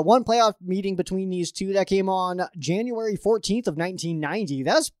 One playoff meeting between these two that came on January 14th of 1990.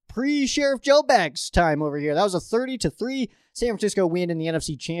 That's pre-Sheriff Joe Bags time over here. That was a 30-3 San Francisco win in the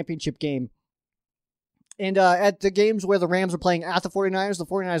NFC Championship game. And at the games where the Rams were playing at the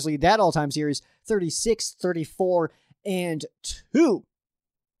 49ers lead that all-time series 36-34 and 2.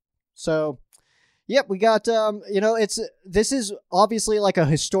 So, yep, we got, this is obviously like a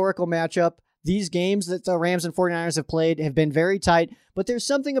historical matchup. These games that the Rams and 49ers have played have been very tight, but there's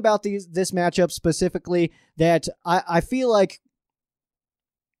something about this matchup specifically that I feel like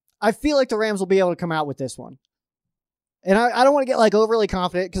the Rams will be able to come out with this one. And I don't want to get like overly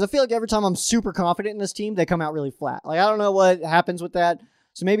confident, because I feel like every time I'm super confident in this team, they come out really flat. Like, I don't know what happens with that.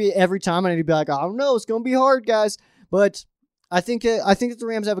 So maybe every time I need to be like, I don't know, it's going to be hard, guys. But I think that the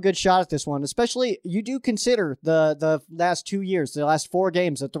Rams have a good shot at this one, especially you do consider the last 2 years, the last 4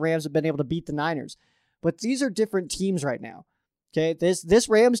 games that the Rams have been able to beat the Niners. But these are different teams right now. Okay, this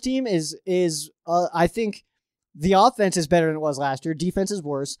Rams team is I think the offense is better than it was last year. Defense is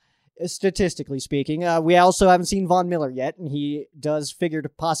worse, statistically speaking. We also haven't seen Von Miller yet, and he does figure to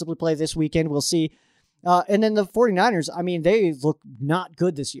possibly play this weekend. We'll see. And then the 49ers, I mean, they look not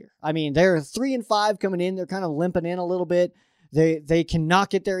good this year. I mean, they're 3-5 coming in. They're kind of limping in a little bit. They cannot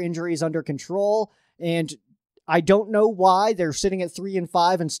get their injuries under control. And I don't know why they're sitting at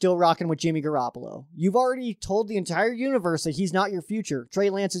 3-5 and still rocking with Jimmy Garoppolo. You've already told the entire universe that he's not your future.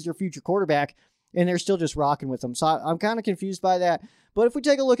 Trey Lance is your future quarterback, and they're still just rocking with him. So I'm kind of confused by that. But if we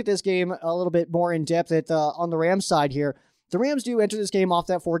take a look at this game a little bit more in depth on the Rams side here, the Rams do enter this game off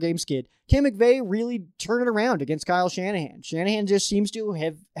that 4-game skid. Can McVay really turn it around against Kyle Shanahan? Shanahan just seems to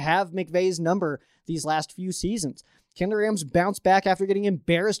have McVay's number these last few seasons. Can the Rams bounce back after getting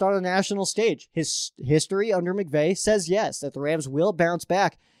embarrassed on a national stage? His history under McVay says yes, that the Rams will bounce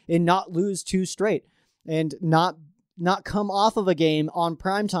back and not lose 2 straight and not come off of a game on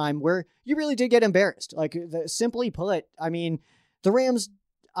primetime where you really did get embarrassed. Like, simply put, I mean, the Rams,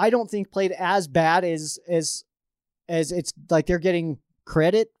 I don't think played as bad as it's like they're getting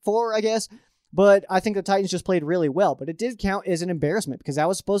credit for, I guess. But I think the Titans just played really well. But it did count as an embarrassment because that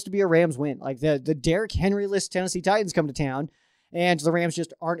was supposed to be a Rams win. Like, the Derrick Henry-less Tennessee Titans come to town, and the Rams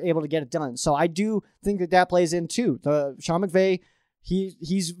just aren't able to get it done. So I do think that plays in too. Sean McVay,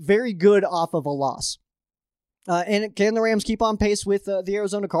 he's very good off of a loss. And can the Rams keep on pace with the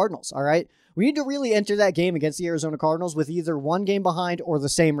Arizona Cardinals? All right. We need to really enter that game against the Arizona Cardinals with either 1 game behind or the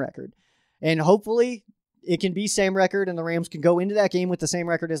same record. And hopefully it can be same record, and the Rams can go into that game with the same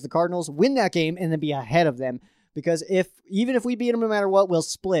record as the Cardinals, win that game, and then be ahead of them. Because even if we beat them no matter what, we'll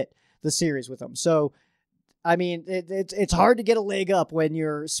split the series with them. So, I mean, it's hard to get a leg up when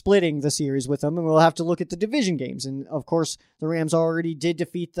you're splitting the series with them, and we'll have to look at the division games. And, of course, the Rams already did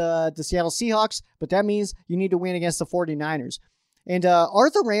defeat the Seattle Seahawks, but that means you need to win against the 49ers. And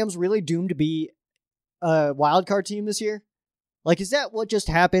are the Rams really doomed to be a wild card team this year? Like, is that what just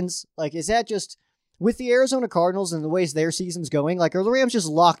happens? Like, is that just with the Arizona Cardinals and the ways their season's going? Like, are the Rams just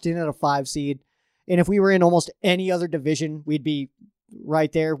locked in at a 5 seed? And if we were in almost any other division, we'd be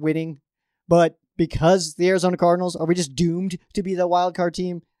right there winning. But because the Arizona Cardinals, are we just doomed to be the wild card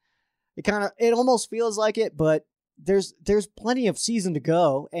team? It almost feels like it, but there's plenty of season to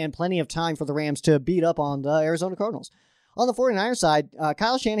go and plenty of time for the Rams to beat up on the Arizona Cardinals. On the 49ers side,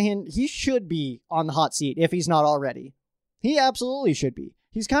 Kyle Shanahan, he should be on the hot seat if he's not already. He absolutely should be.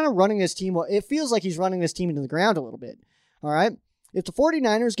 He's kind of running this team. It feels like he's running this team into the ground a little bit. All right. If the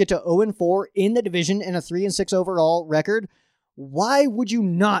 49ers get to 0-4 in the division and a 3-6 overall record, why would you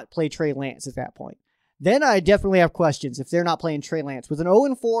not play Trey Lance at that point? Then I definitely have questions if they're not playing Trey Lance. With an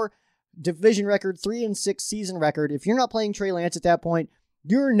 0-4 division record, 3-6 season record, if you're not playing Trey Lance at that point,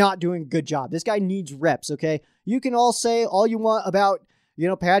 you're not doing a good job. This guy needs reps, okay? You can all say all you want about,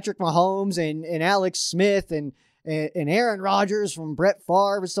 Patrick Mahomes and Alex Smith and Aaron Rodgers from Brett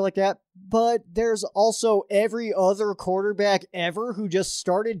Favre and stuff like that. But there's also every other quarterback ever who just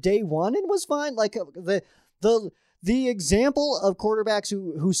started day one and was fine. Like the example of quarterbacks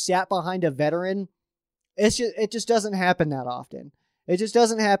who sat behind a veteran, it just doesn't happen that often. It just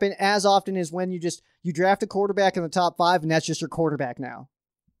doesn't happen as often as when you draft a quarterback in the top 5 and that's just your quarterback now.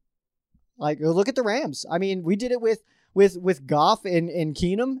 Like, look at the Rams. I mean, we did it with Goff and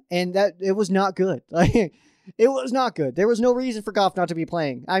Keenum, and that it was not good. Like, it was not good. There was no reason for Goff not to be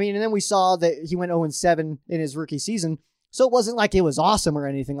playing. I mean, and then we saw that he went 0-7 in his rookie season, so it wasn't like it was awesome or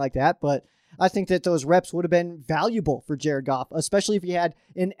anything like that, but I think that those reps would have been valuable for Jared Goff, especially if he had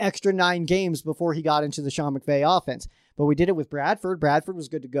an extra 9 games before he got into the Sean McVay offense. But we did it with Bradford. Bradford was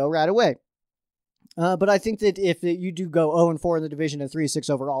good to go right away. But I think that if you do go 0-4 in the division and 3-6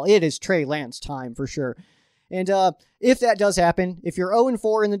 overall, it is Trey Lance time for sure. And if that does happen, if you're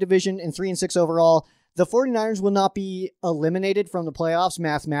 0-4 in the division and 3-6 overall, the 49ers will not be eliminated from the playoffs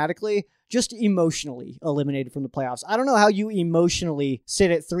mathematically, just emotionally eliminated from the playoffs. I don't know how you emotionally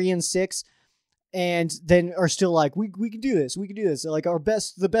sit at 3-6 and then are still like, we can do this. We can do this. Like,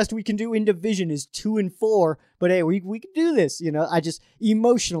 the best we can do in division is 2-4, but hey, we can do this. You know, I just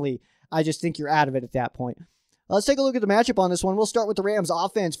think you're out of it at that point. Let's take a look at the matchup on this one. We'll start with the Rams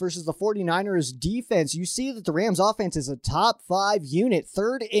offense versus the 49ers defense. You see that the Rams offense is a top 5 unit,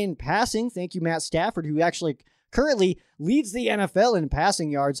 3rd in passing. Thank you, Matt Stafford, who actually currently leads the NFL in passing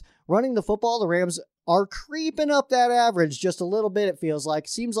yards. Running the football, the Rams are creeping up that average just a little bit, it feels like.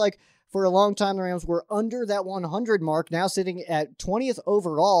 Seems like for a long time, the Rams were under that 100 mark, now sitting at 20th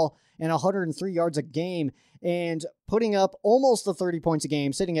overall and 103 yards a game, and putting up almost the 30 points a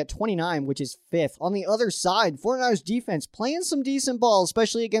game, sitting at 29, which is 5th. On the other side, 49ers defense playing some decent ball,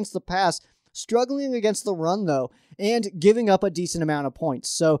 especially against the pass, struggling against the run, though, and giving up a decent amount of points.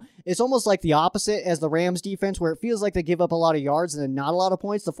 So it's almost like the opposite as the Rams defense, where it feels like they give up a lot of yards and then not a lot of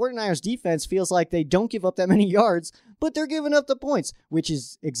points. The 49ers defense feels like they don't give up that many yards, but they're giving up the points, which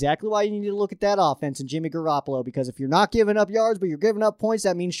is exactly why you need to look at that offense and Jimmy Garoppolo, because if you're not giving up yards, but you're giving up points,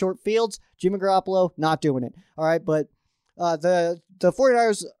 that means short fields. Jimmy Garoppolo, not doing it. All right, but the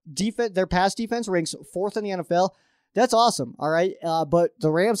 49ers defense, their pass defense ranks 4th in the NFL. That's awesome, all right? But the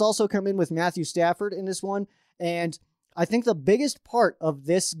Rams also come in with Matthew Stafford in this one, and I think the biggest part of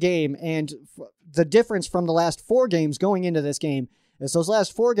this game and the difference from the last 4 games going into this game is those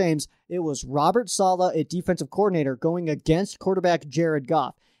last 4 games, it was Robert Saleh at defensive coordinator going against quarterback Jared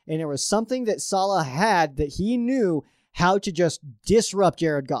Goff, and there was something that Saleh had that he knew how to just disrupt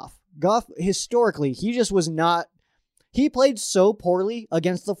Jared Goff. Goff, historically, he just was not... He played so poorly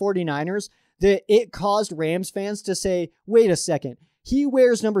against the 49ers that it caused Rams fans to say, wait a second, he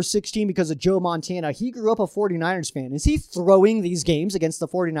wears number 16 because of Joe Montana. He grew up a 49ers fan. Is he throwing these games against the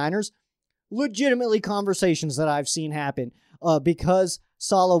 49ers? Legitimately conversations that I've seen happen because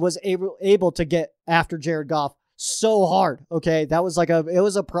Saleh was able to get after Jared Goff so hard, okay? That was it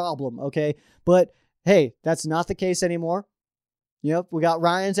was a problem, okay? But hey, that's not the case anymore. Yep, we got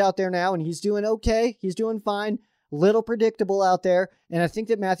Ryans out there now, and he's doing okay. He's doing fine. Little predictable out there. And I think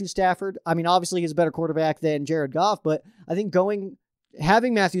that Matthew Stafford, I mean, obviously he's a better quarterback than Jared Goff, but I think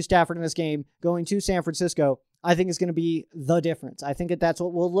having Matthew Stafford in this game, going to San Francisco, I think is going to be the difference. I think that that's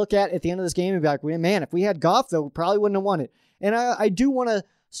what we'll look at the end of this game and be like, man, if we had Goff, though, we probably wouldn't have won it. And I do want to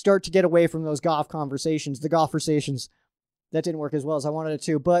start to get away from those Goff conversations, the Goff-versations. That didn't work as well as I wanted it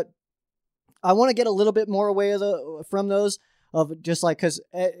to, but I want to get a little bit more away from those. Of just like, because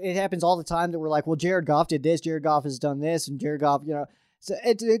it happens all the time that we're like, well, Jared Goff did this, Jared Goff has done this, and Jared Goff, so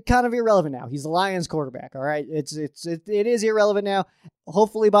it's kind of irrelevant now. He's the Lions quarterback, all right? It is irrelevant now.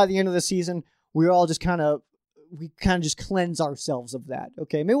 Hopefully by the end of the season, we just kind of just cleanse ourselves of that,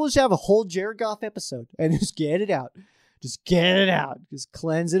 okay? Maybe we'll just have a whole Jared Goff episode and just get it out. Just get it out. Just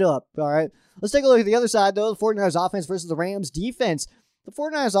cleanse it up, all right? Let's take a look at the other side, though. The 49ers offense versus the Rams defense. The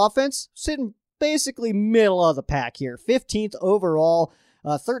 49ers offense sitting basically middle of the pack here. 15th overall,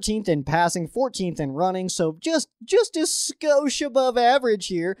 13th in passing, 14th in running. So just a skosh above average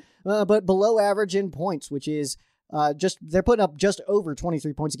here, but below average in points, which is they're putting up just over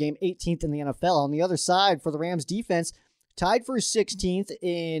 23 points a game, 18th in the NFL. On the other side for the Rams defense, tied for 16th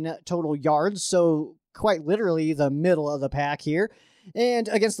in total yards. So quite literally the middle of the pack here. And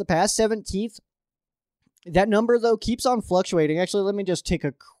against the pass, 17th. That number, though, keeps on fluctuating. Actually, let me just take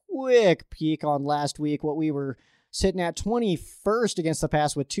a quick peek on last week, what we were sitting at 21st against the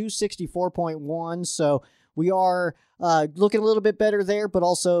pass with 264.1. So we are looking a little bit better there, but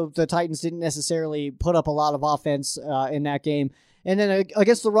also the Titans didn't necessarily put up a lot of offense in that game. And then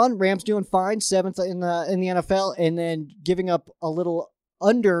against the run, Rams doing fine, 7th in the NFL, and then giving up a little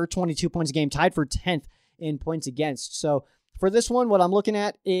under 22 points a game, tied for 10th in points against. So for this one, what I'm looking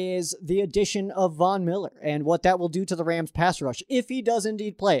at is the addition of Von Miller and what that will do to the Rams pass rush if he does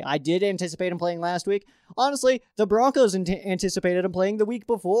indeed play. I did anticipate him playing last week. Honestly, the Broncos anticipated him playing the week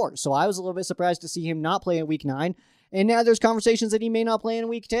before, so I was a little bit surprised to see him not play in week 9. And now there's conversations that he may not play in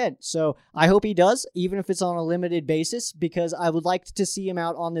week 10. So I hope he does, even if it's on a limited basis, because I would like to see him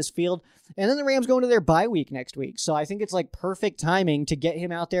out on this field. And then the Rams go into their bye week next week. So I think it's like perfect timing to get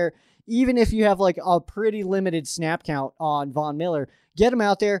him out there, even if you have like a pretty limited snap count on Von Miller. Get him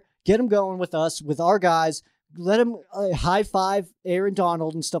out there, get him going with us, with our guys. Let him high five Aaron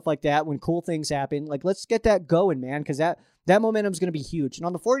Donald and stuff like that when cool things happen. Like, let's get that going, man, because that momentum is going to be huge. And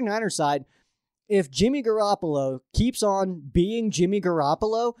on the 49ers side, if Jimmy Garoppolo keeps on being Jimmy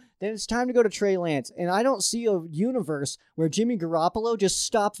Garoppolo, then it's time to go to Trey Lance. And I don't see a universe where Jimmy Garoppolo just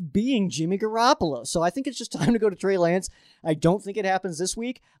stops being Jimmy Garoppolo. So I think it's just time to go to Trey Lance. I don't think it happens this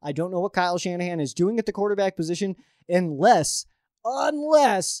week. I don't know what Kyle Shanahan is doing at the quarterback position unless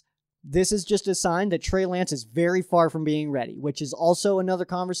this is just a sign that Trey Lance is very far from being ready, which is also another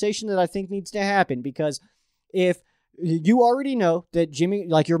conversation that I think needs to happen, because if you already know that Jimmy,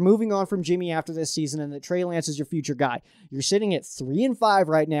 like, you're moving on from Jimmy after this season and that Trey Lance is your future guy. You're sitting at 3-5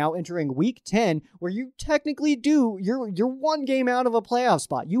 right now, entering week 10, where you technically you're one game out of a playoff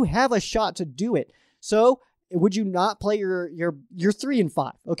spot. You have a shot to do it. So would you not play you're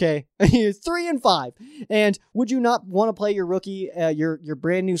 3-5, okay? You're 3-5. And would you not want to play your rookie, your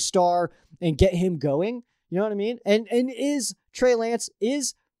brand new star, and get him going? You know what I mean? And is Trey Lance,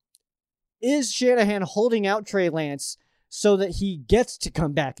 is Shanahan holding out Trey Lance so that he gets to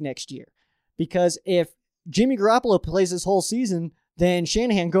come back next year? Because if Jimmy Garoppolo plays this whole season, then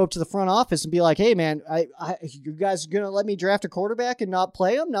Shanahan go up to the front office and be like, hey, man, you guys going to let me draft a quarterback and not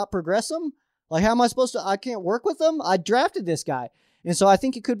play him, not progress him? Like, how am I supposed to? I can't work with him? I drafted this guy. And so I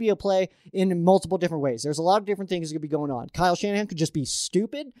think it could be a play in multiple different ways. There's a lot of different things that could be going on. Kyle Shanahan could just be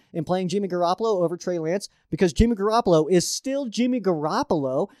stupid in playing Jimmy Garoppolo over Trey Lance because Jimmy Garoppolo is still Jimmy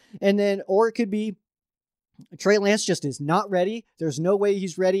Garoppolo. And then, or it could be Trey Lance just is not ready. There's no way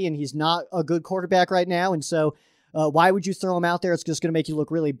he's ready, and he's not a good quarterback right now. And so why would you throw him out there? It's just going to make you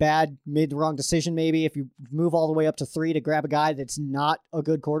look really bad. Made the wrong decision maybe if you move all the way up to 3 to grab a guy that's not a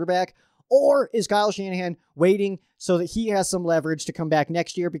good quarterback. Or is Kyle Shanahan waiting so that he has some leverage to come back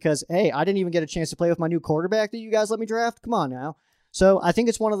next year because, hey, I didn't even get a chance to play with my new quarterback that you guys let me draft? Come on now. So I think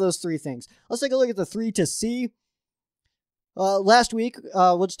it's one of those three things. Let's take a look at the 3 to C. Last week,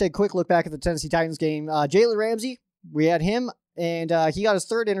 we'll just take a quick look back at the Tennessee Titans game. Jalen Ramsey, we had him, and he got his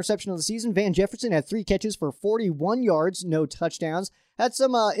 3rd interception of the season. Van Jefferson had 3 catches for 41 yards, no touchdowns. Had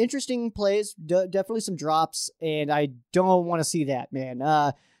some interesting plays, definitely some drops, and I don't want to see that, man.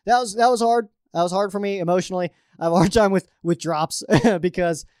 That was hard. That was hard for me emotionally. I have a hard time with drops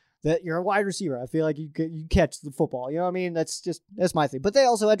because that you're a wide receiver. I feel like you catch the football. You know what I mean? That's my thing. But they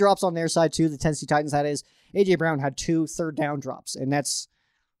also had drops on their side too. The Tennessee Titans had A.J. Brown had 2 third-down drops, and that's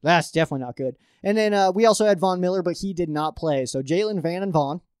definitely not good. And then we also had Von Miller, but he did not play. So Jalen, Van, and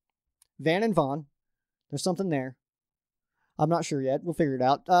Vaughn. There's something there. I'm not sure yet. We'll figure it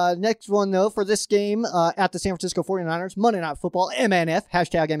out. Next one, though, for this game at the San Francisco 49ers, Monday Night Football, MNF,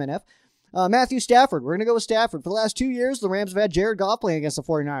 hashtag MNF. Matthew Stafford. We're going to go with Stafford. For the last 2 years, the Rams have had Jared Goff playing against the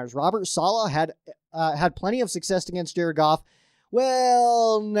 49ers. Robert Saleh had plenty of success against Jared Goff.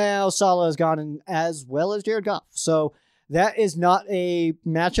 Well, now Saleh has gone in as well as Jared Goff. So that is not a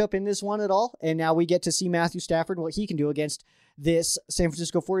matchup in this one at all. And now we get to see Matthew Stafford, what he can do against this San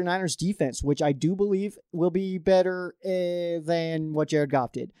Francisco 49ers defense, which I do believe will be better than what Jared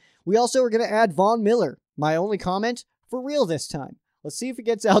Goff did. We also are going to add Von Miller. My only comment, for real this time. Let's see if he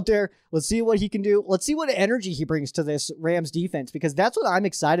gets out there. Let's see what he can do. Let's see what energy he brings to this Rams defense, because that's what I'm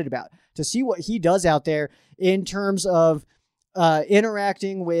excited about, to see what he does out there in terms of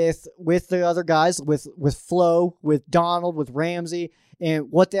interacting with the other guys, with Flo, with Donald, with Ramsey,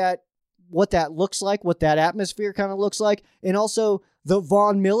 and what that looks like, what that atmosphere kind of looks like, and also the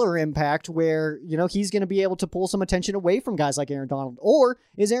Von Miller impact where, you know, he's going to be able to pull some attention away from guys like Aaron Donald. Or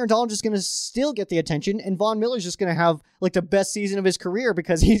is Aaron Donald just going to still get the attention and Von Miller's just going to have like the best season of his career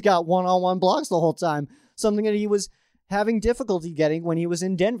because he's got one-on-one blocks the whole time, something that he was having difficulty getting when he was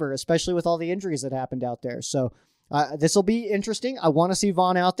in Denver, especially with all the injuries that happened out there. So this will be interesting. I want to see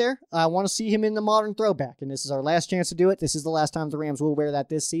Von out there. I want to see him in the modern throwback, and this is our last chance to do it. This is the last time the Rams will wear that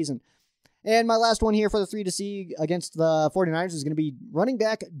this season. And my last one here for the 3 to C against the 49ers is going to be running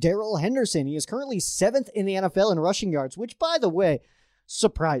back Darrell Henderson. He is currently 7th in the NFL in rushing yards, which, by the way,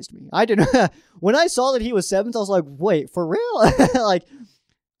 surprised me. When I saw that he was 7th, I was like, wait, for real? Like,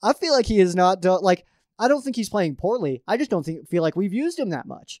 I feel like he is not, I don't think he's playing poorly. I just don't feel like we've used him that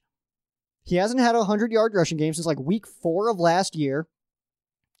much. He hasn't had a 100-yard rushing game since like week 4 of last year.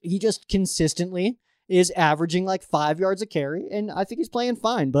 He just consistently is averaging like 5 yards a carry, and I think he's playing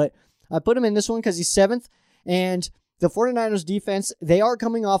fine, but I put him in this one because he's 7th, and the 49ers defense, they are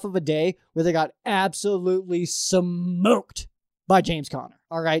coming off of a day where they got absolutely smoked by James Conner.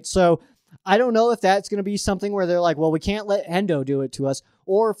 All right. So I don't know if that's going to be something where they're like, well, we can't let Hendo do it to us.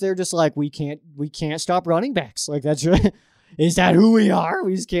 Or if they're just like, we can't stop running backs. Like, that's is that who we are?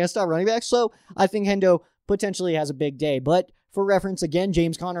 We just can't stop running backs. So I think Hendo potentially has a big day. But for reference, again,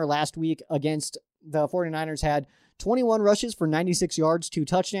 James Conner last week against the 49ers had 21 rushes for 96 yards, 2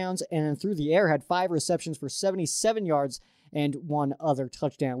 touchdowns, and through the air had 5 receptions for 77 yards and 1 other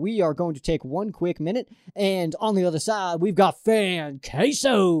touchdown. We are going to take one quick minute, and on the other side, we've got Fan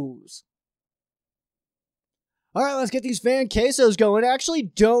Quesos. All right, let's get these Fan Quesos going. I actually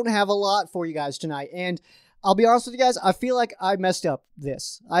don't have a lot for you guys tonight, and I'll be honest with you guys, I feel like I messed up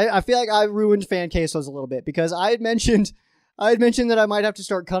this. I feel like I ruined Fan Quesos a little bit because I had mentioned that I might have to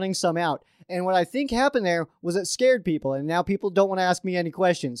start cutting some out. And what I think happened there was it scared people, and now people don't want to ask me any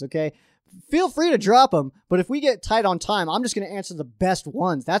questions, okay? Feel free to drop them, but if we get tight on time, I'm just going to answer the best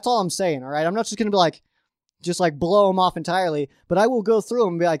ones. That's all I'm saying, all right? I'm not just going to be just blow them off entirely, but I will go through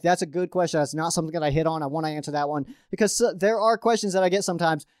them and be like, that's a good question. That's not something that I hit on. I want to answer that one, because there are questions that I get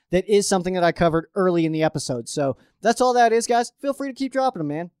sometimes that is something that I covered early in the episode. So that's all that is, guys. Feel free to keep dropping them,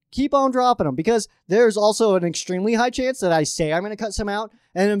 man. Keep on dropping them, because there's also an extremely high chance that I say I'm going to cut some out,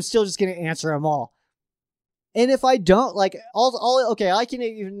 and I'm still just going to answer them all. And if I don't,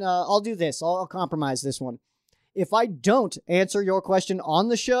 I'll do this. I'll compromise this one. If I don't answer your question on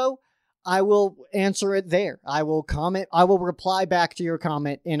the show, I will answer it there. I will comment. I will reply back to your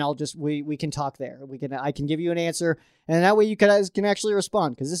comment, and we can talk there. I can give you an answer, and that way you guys can actually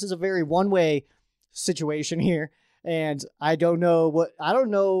respond, because this is a very one-way situation here. And I don't know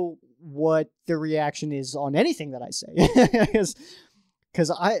what the reaction is on anything that I say, because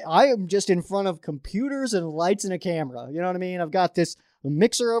I am just in front of computers and lights and a camera. You know what I mean? I've got this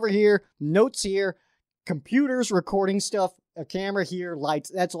mixer over here, notes here, computers recording stuff, a camera here, lights.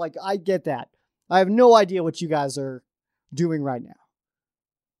 That's I get that. I have no idea what you guys are doing right now.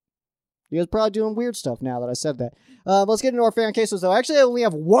 You guys are probably doing weird stuff now that I said that. Let's get into our fan cases, though. Actually, I only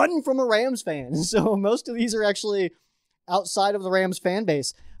have one from a Rams fan, so most of these are actually outside of the Rams fan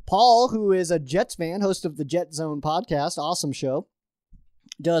base. Paul, who is a Jets fan, host of the Jet Zone podcast, awesome show,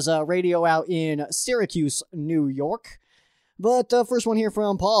 does radio out in Syracuse, New York. But first one here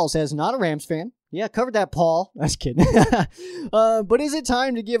from Paul says, not a Rams fan. Yeah, covered that, Paul. That's kidding. But is it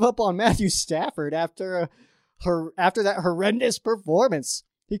time to give up on Matthew Stafford after that horrendous performance?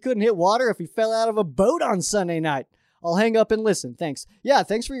 He couldn't hit water if he fell out of a boat on Sunday night. I'll hang up and listen. Thanks. Yeah,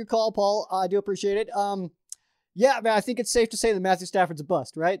 thanks for your call, Paul. I do appreciate it. Yeah, man, I think it's safe to say that Matthew Stafford's a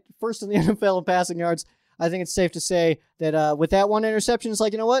bust, right? First in the NFL in passing yards. I think it's safe to say that with that one interception, it's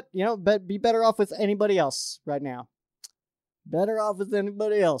you know what? Be better off with anybody else right now. Better off with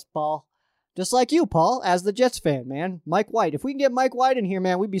anybody else, Paul. Just like you, Paul, as the Jets fan, man. Mike White. If we can get Mike White in here,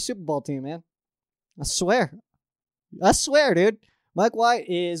 man, we'd be Super Bowl team, man. I swear, dude. Mike White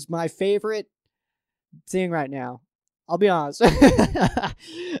is my favorite thing right now. I'll be honest.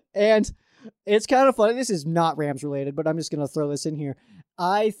 And it's kind of funny. This is not Rams related, but I'm just going to throw this in here.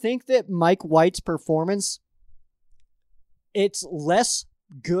 I think that Mike White's performance, it's less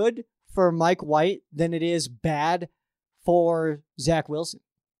good for Mike White than it is bad for Zach Wilson.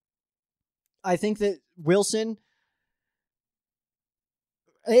 I think that Wilson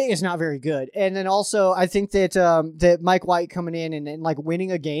is not very good. And then also, I think that that Mike White coming in and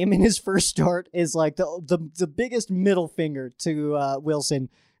winning a game in his first start is the biggest middle finger to Wilson.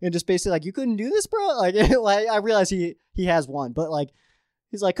 And just basically you couldn't do this, bro? I realize he has one, but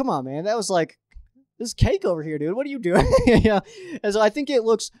he's come on, man. That was this is cake over here, dude. What are you doing? Yeah. And so I think it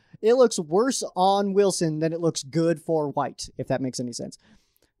looks worse on Wilson than it looks good for White, if that makes any sense.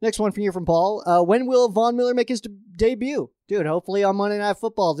 Next one from Paul. When will Von Miller make his debut? Dude, hopefully on Monday Night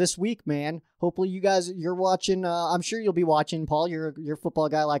Football this week, man. Hopefully you're watching. I'm sure you'll be watching, Paul. You're a football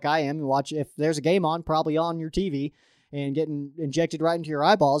guy like I am. You watch, if there's a game on, probably on your TV and getting injected right into your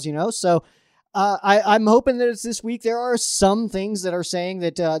eyeballs, So I'm hoping that it's this week. There are some things that are saying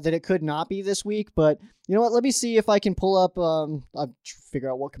that it could not be this week, but you know what? Let me see if I can pull up. I'll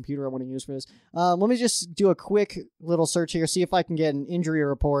figure out what computer I want to use for this. Let me just do a quick little search here, see if I can get an injury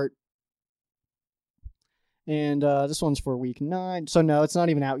report. And this one's for week 9, so no, it's not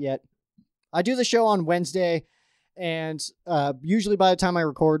even out yet. I do the show on Wednesday, and usually by the time I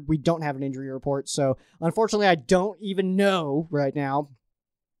record, we don't have an injury report. So unfortunately, I don't even know right now.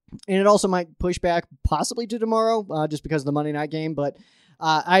 And it also might push back possibly to tomorrow, just because of the Monday night game. But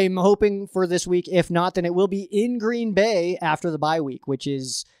I'm hoping for this week. If not, then it will be in Green Bay after the bye week, which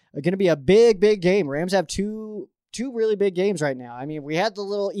is going to be a big, big game. Rams have two really big games right now. I mean, we had the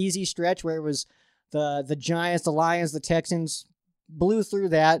little easy stretch where it was the Giants, the Lions, the Texans, blew through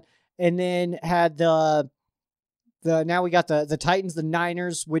that, and then had now we got the Titans, the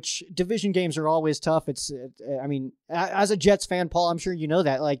Niners, which division games are always tough. I mean, as a Jets fan, Paul, I'm sure you know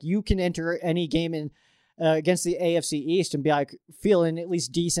that. Like, you can enter any game in against the AFC East and be like feeling at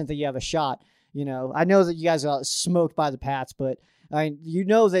least decent that you have a shot. You know, I know that you guys got smoked by the Pats, but I mean, you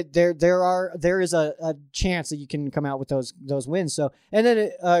know that there is a chance that you can come out with those wins. So, and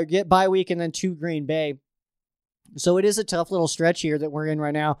then get bye week and then 2 Green Bay. So it is a tough little stretch here that we're in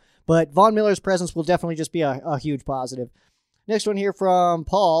right now, but Von Miller's presence will definitely just be a huge positive. Next one here from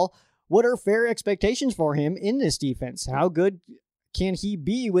Paul. What are fair expectations for him in this defense? How good can he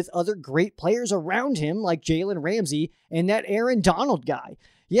be with other great players around him like Jalen Ramsey and that Aaron Donald guy?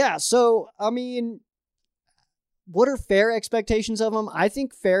 Yeah, so, I mean, what are fair expectations of him? I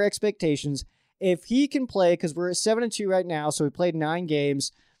think fair expectations, if he can play, because we're at 7-2 right now, so we played 9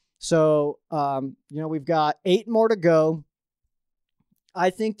 games. So, we've got 8 more to go. I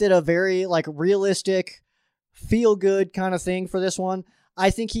think that a very, realistic, feel-good kind of thing for this one,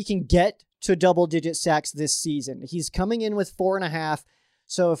 I think he can get to double-digit sacks this season. He's coming in with 4.5,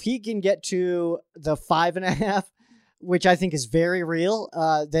 so if he can get to the 5.5, which I think is very real,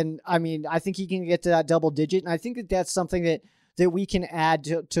 then, I mean, I think he can get to that double-digit, and I think that that's something that we can add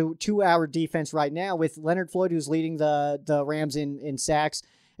to our defense right now with Leonard Floyd, who's leading the Rams in sacks.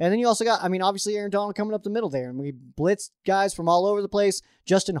 And then you also got, I mean, obviously Aaron Donald coming up the middle there, and we blitzed guys from all over the place.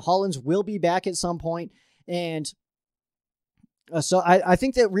 Justin Hollins will be back at some point, and so I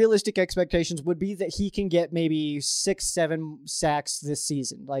think that realistic expectations would be that he can get maybe 6-7 sacks this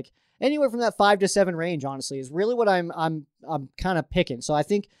season, like anywhere from that 5 to 7 range. Honestly, is really what I'm kind of picking. So I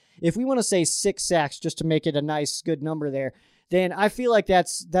think if we want to say 6 sacks just to make it a nice good number there, then I feel like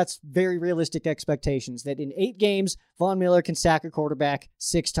that's very realistic expectations, that in 8 games, Von Miller can sack a quarterback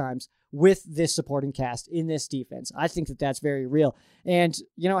 6 times with this supporting cast in this defense. I think that that's very real. And,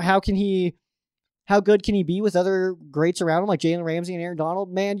 how good can he be with other greats around him like Jalen Ramsey and Aaron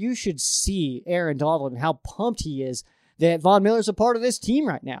Donald? Man, you should see Aaron Donald and how pumped he is that Von Miller's a part of this team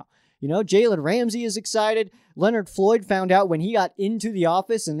right now. You know, Jalen Ramsey is excited. Leonard Floyd found out when he got into the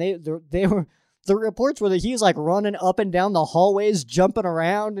office, and the reports were that he was running up and down the hallways, jumping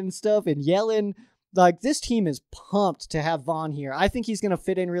around and stuff and yelling. This team is pumped to have Von here. I think he's going to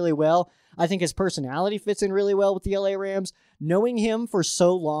fit in really well. I think his personality fits in really well with the LA Rams. Knowing him for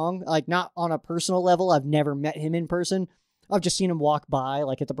so long, not on a personal level, I've never met him in person. I've just seen him walk by,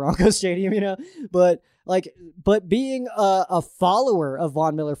 at the Broncos Stadium, But being a follower of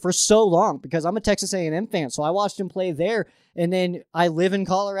Von Miller for so long, because I'm a Texas A&M fan, so I watched him play there, and then I live in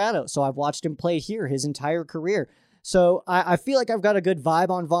Colorado, so I've watched him play here his entire career. So I feel like I've got a good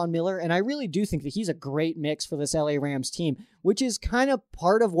vibe on Von Miller, and I really do think that he's a great mix for this LA Rams team, which is kind of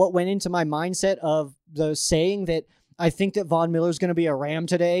part of what went into my mindset of the saying that I think that Von Miller's going to be a Ram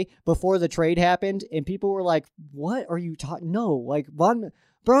today before the trade happened, and people were like, what are you talking? No,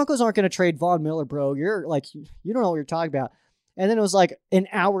 Broncos aren't going to trade Von Miller, bro. You're you don't know what you're talking about. And then it was an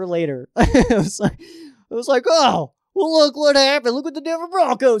hour later. it was like, oh, well, look what happened. Look what the Denver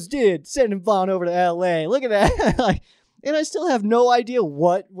Broncos did, sending Von over to L.A. Look at that. And I still have no idea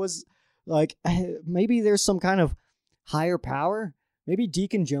what was, maybe there's some kind of higher power. Maybe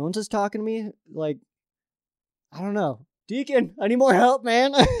Deacon Jones is talking to me. I don't know. Deacon, I need more help,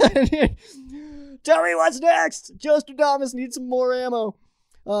 man. Tell me what's next. Justin Thomas needs some more ammo.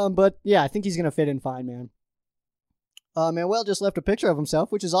 But yeah, I think he's going to fit in fine, man. Manuel just left a picture of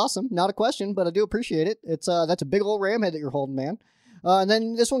himself, which is awesome. Not a question, but I do appreciate it. That's a big old Ram head that you're holding, man. And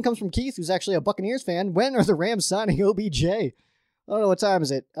then this one comes from Keith, who's actually a Buccaneers fan. When are the Rams signing OBJ? I don't know, what time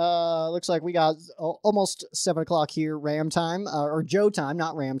is it? Looks like we got almost 7 o'clock here, Ram time, or Joe time,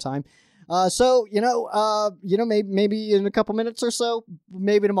 not Ram time. So, maybe in a couple minutes or so,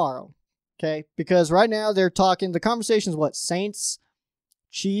 maybe tomorrow. Okay. Because right now they're talking, the conversation is what? Saints,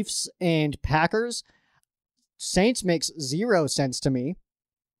 Chiefs, and Packers. Saints makes 0 sense to me.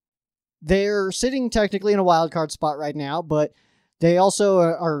 They're sitting technically in a wild card spot right now, but they also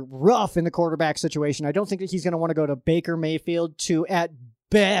are rough in the quarterback situation. I don't think that he's going to want to go to Baker Mayfield to, at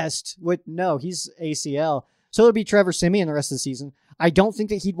best, he's ACL. So it'll be Trevor Siemian the rest of the season. I don't think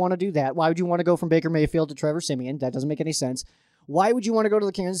that he'd want to do that. Why would you want to go from Baker Mayfield to Trevor Siemian? That doesn't make any sense. Why would you want to go to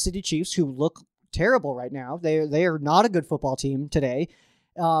the Kansas City Chiefs, who look terrible right now? They are not a good football team today.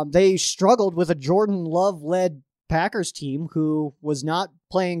 They struggled with a Jordan Love-led Packers team who was not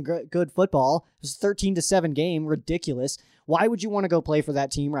playing good football. It was a 13-7 game, ridiculous. Why would you want to go play for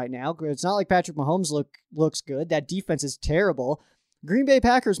that team right now? It's not like Patrick Mahomes looks good. That defense is terrible. Green Bay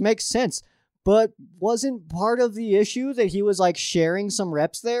Packers makes sense, but wasn't part of the issue that he was like sharing some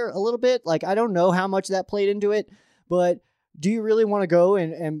reps there a little bit? Like, I don't know how much that played into it, but do you really want to go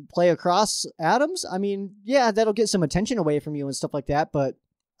and play across Adams? I mean, yeah, that'll get some attention away from you and stuff like that, but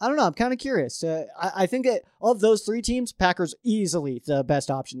I don't know. I'm kind of curious. I think that of those three teams, Packers easily the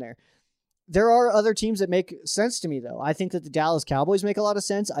best option there. There are other teams that make sense to me, though. I think that the Dallas Cowboys make a lot of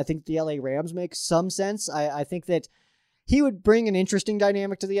sense. I think the LA Rams make some sense. I think that he would bring an interesting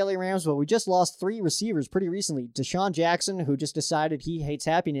dynamic to the LA Rams, but we just lost 3 receivers pretty recently. Deshaun Jackson, who just decided he hates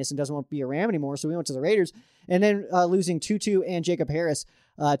happiness and doesn't want to be a Ram anymore, so we went to the Raiders. And then losing Tutu and Jacob Harris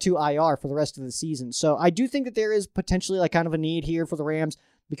to IR for the rest of the season. So I do think that there is potentially like kind of a need here for the Rams,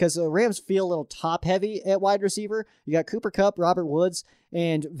 because the Rams feel a little top-heavy at wide receiver. You got Cooper Kupp, Robert Woods,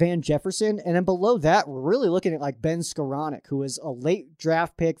 and Van Jefferson. And then below that, we're really looking at like Ben Skoranek, who is a late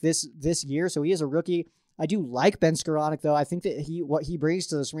draft pick this year, so he is a rookie. I do like Ben Skoranek, though. I think that what he brings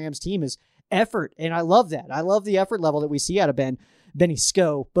to this Rams team is effort, and I love that. I love the effort level that we see out of Benny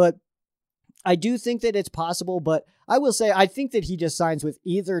Sko, but I do think that it's possible, but I will say I think that he just signs with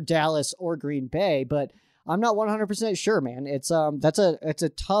either Dallas or Green Bay, but I'm not 100% sure, man. It's a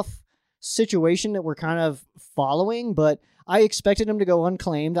tough situation that we're kind of following, but I expected him to go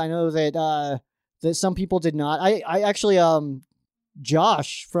unclaimed. I know that that some people did not. I actually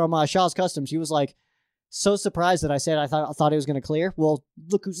Josh from Shaw's Customs, he was like so surprised that I said I thought he was going to clear. Well,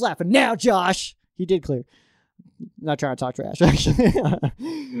 look who's laughing now, Josh. He did clear. Not trying to talk trash, actually.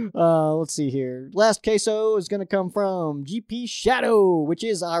 Let's see here. Last queso is going to come from GP Shadow, which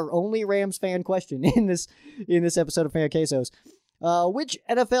is our only Rams fan question in this episode of Fan Quesos. Which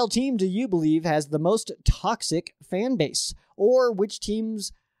NFL team do you believe has the most toxic fan base? Or which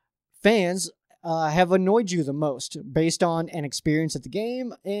team's fans have annoyed you the most based on an experience at the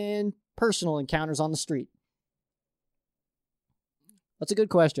game and personal encounters on the street? That's a good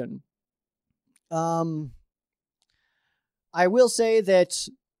question. I will say that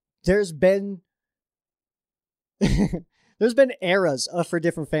there's been eras for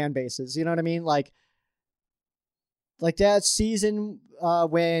different fan bases. You know what I mean? Like that season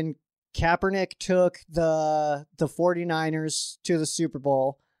when Kaepernick took the 49ers to the Super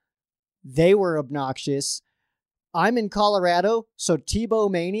Bowl, they were obnoxious. I'm in Colorado, so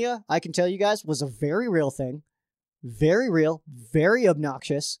Tebow Mania, I can tell you guys, was a very real thing. Very real, very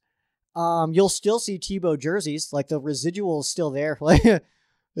obnoxious. You'll still see Tebow jerseys, like the residual is still there. Like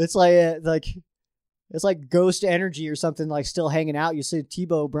it's like ghost energy or something, like still hanging out. You see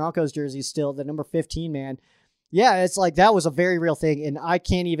Tebow Broncos jerseys still, the number 15, man. Yeah, it's like that was a very real thing, and I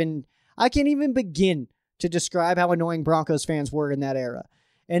can't even begin to describe how annoying Broncos fans were in that era.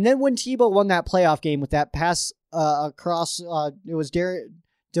 And then when Tebow won that playoff game with that pass across, it was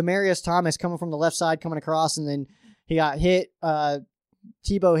Demaryius Thomas coming from the left side, coming across, and then he got hit.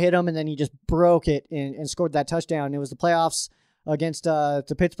 Tebow hit him, and then he just broke it and scored that touchdown. It was the playoffs against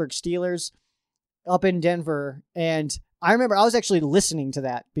the Pittsburgh Steelers up in Denver. And I remember I was actually listening to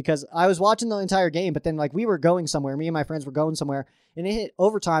that because I was watching the entire game, but then like we were going somewhere. Me and my friends were going somewhere, and it hit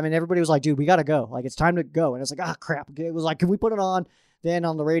overtime, and everybody was like, dude, we got to go. Like, it's time to go. And I was like, crap. It was like, can we put it on then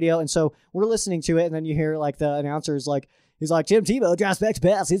on the radio? And so we're listening to it, and then you hear like the announcer's like, he's like, Tim Tebow drops back to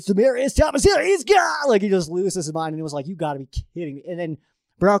pass. It's Demaryius Thomas Hill. He's gone. Like, he just loses his mind. And it was like, you got to be kidding me. And then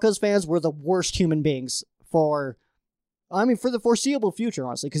Broncos fans were the worst human beings for the foreseeable future,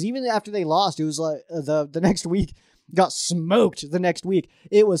 honestly. Because even after they lost, it was like the next week, got smoked the next week.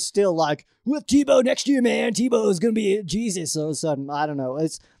 It was still like, with Tebow next year, man. Tebow is going to be Jesus. So all of a sudden, I don't know.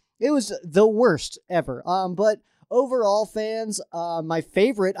 It was the worst ever. But overall, fans, my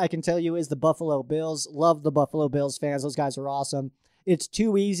favorite, I can tell you, is the Buffalo Bills. Love the Buffalo Bills fans. Those guys are awesome. It's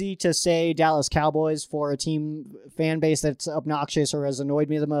too easy to say Dallas Cowboys for a team fan base that's obnoxious or has annoyed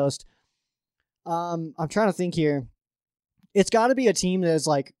me the most. I'm trying to think here. It's got to be a team that is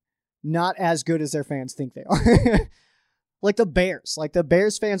like not as good as their fans think they are. Like the Bears. Like the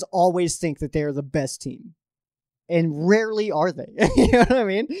Bears fans always think that they're the best team. And rarely are they. You know what I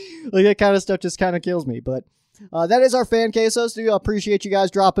mean? Like that kind of stuff just kind of kills me. But that is our fan quesos. Do appreciate you guys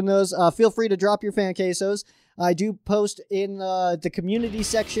dropping those. Feel free to drop your fan quesos. I do post in the community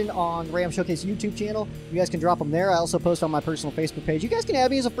section on Ram Showcase YouTube channel. You guys can drop them there. I also post on my personal Facebook page. You guys can add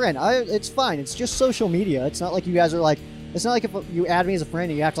me as a friend. It's fine. It's just social media. It's not like you guys are like, it's not like if you add me as a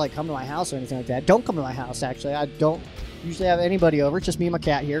friend and you have to like come to my house or anything like that. Don't come to my house, actually. I don't usually have anybody over. It's just me and my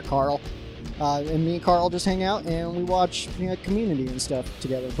cat here, Carl. And me and Carl just hang out and we watch Community and stuff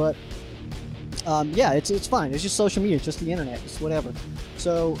together. But yeah, it's fine. It's just social media. It's just the internet. It's whatever.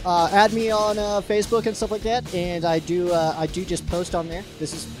 So add me on Facebook and stuff like that. And I do just post on there.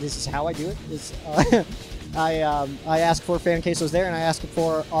 This is how I do it. I ask for fan quesos there, and I ask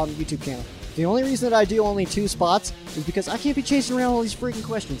for on the YouTube channel. The only reason that I do only 2 spots is because I can't be chasing around all these freaking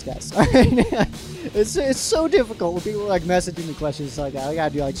questions, guys. All right? It's so difficult when people like messaging me questions like that. I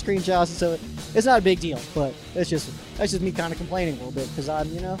gotta do like screenshots and so it's not a big deal, but that's just me kind of complaining a little bit because I'm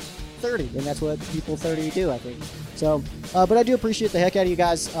 30, and that's what people 30 do, I think. So, but I do appreciate the heck out of you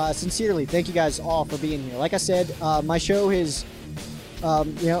guys. Sincerely, thank you guys all for being here. Like I said, my show is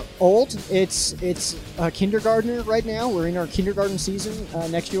old. It's kindergartner right now. We're in our kindergarten season.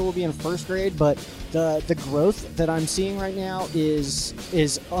 Next year we'll be in 1st grade, but the growth that I'm seeing right now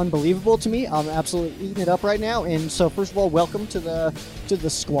is unbelievable to me. I'm absolutely eating it up right now. And so, first of all, welcome to the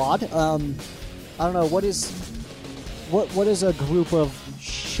squad. I don't know what is a group of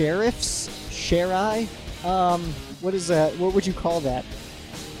sheriffs, sheri. What is that? What would you call that?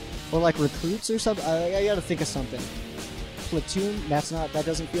 Or like recruits or something? I gotta think of something. Platoon? That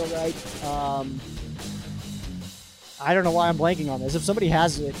doesn't feel right. I don't know why I'm blanking on this. If somebody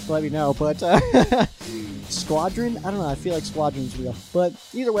has it, let me know. But Squadron? I don't know. I feel like Squadron's real. But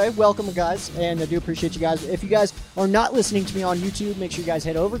either way, welcome, guys. And I do appreciate you guys. If you guys are not listening to me on YouTube, make sure you guys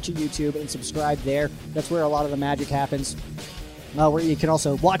head over to YouTube and subscribe there. That's where a lot of the magic happens. Where you can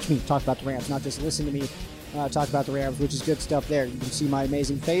also watch me talk about the Rams, not just listen to me talk about the Rams, which is good stuff there. You can see my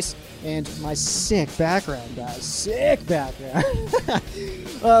amazing face and my sick background, guys. Sick background.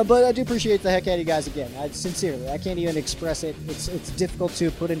 But I do appreciate the heck out of you guys again. Sincerely, I can't even express it. It's difficult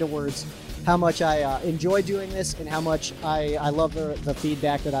to put into words how much I enjoy doing this and how much I love the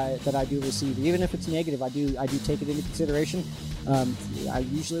feedback that I do receive. Even if it's negative, I do take it into consideration. I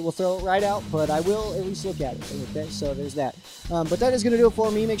usually will throw it right out, but I will at least look at it. Okay, so there's that. But that is going to do it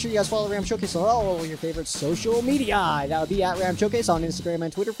for me. Make sure you guys follow Ram Showcase on all your favorite social media. That would be at Ram Showcase on Instagram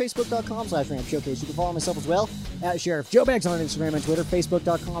and Twitter, Facebook.com/Ram Showcase. You can follow myself as well at Sheriff Joe Bags on Instagram and Twitter,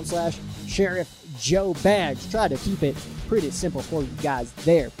 Facebook.com/Sheriff Joe Bags. Try to keep it pretty simple for you guys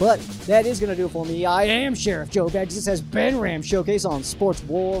there. But that is going to do it for me. I am Sheriff Joe Bags. This has been Ram Showcase on Sports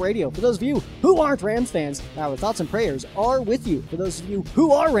War Radio. For those of you who aren't Rams fans, our thoughts and prayers are with you. For those of you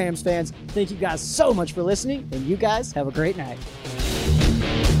who are Rams fans, thank you guys so much for listening, and you guys have a great night.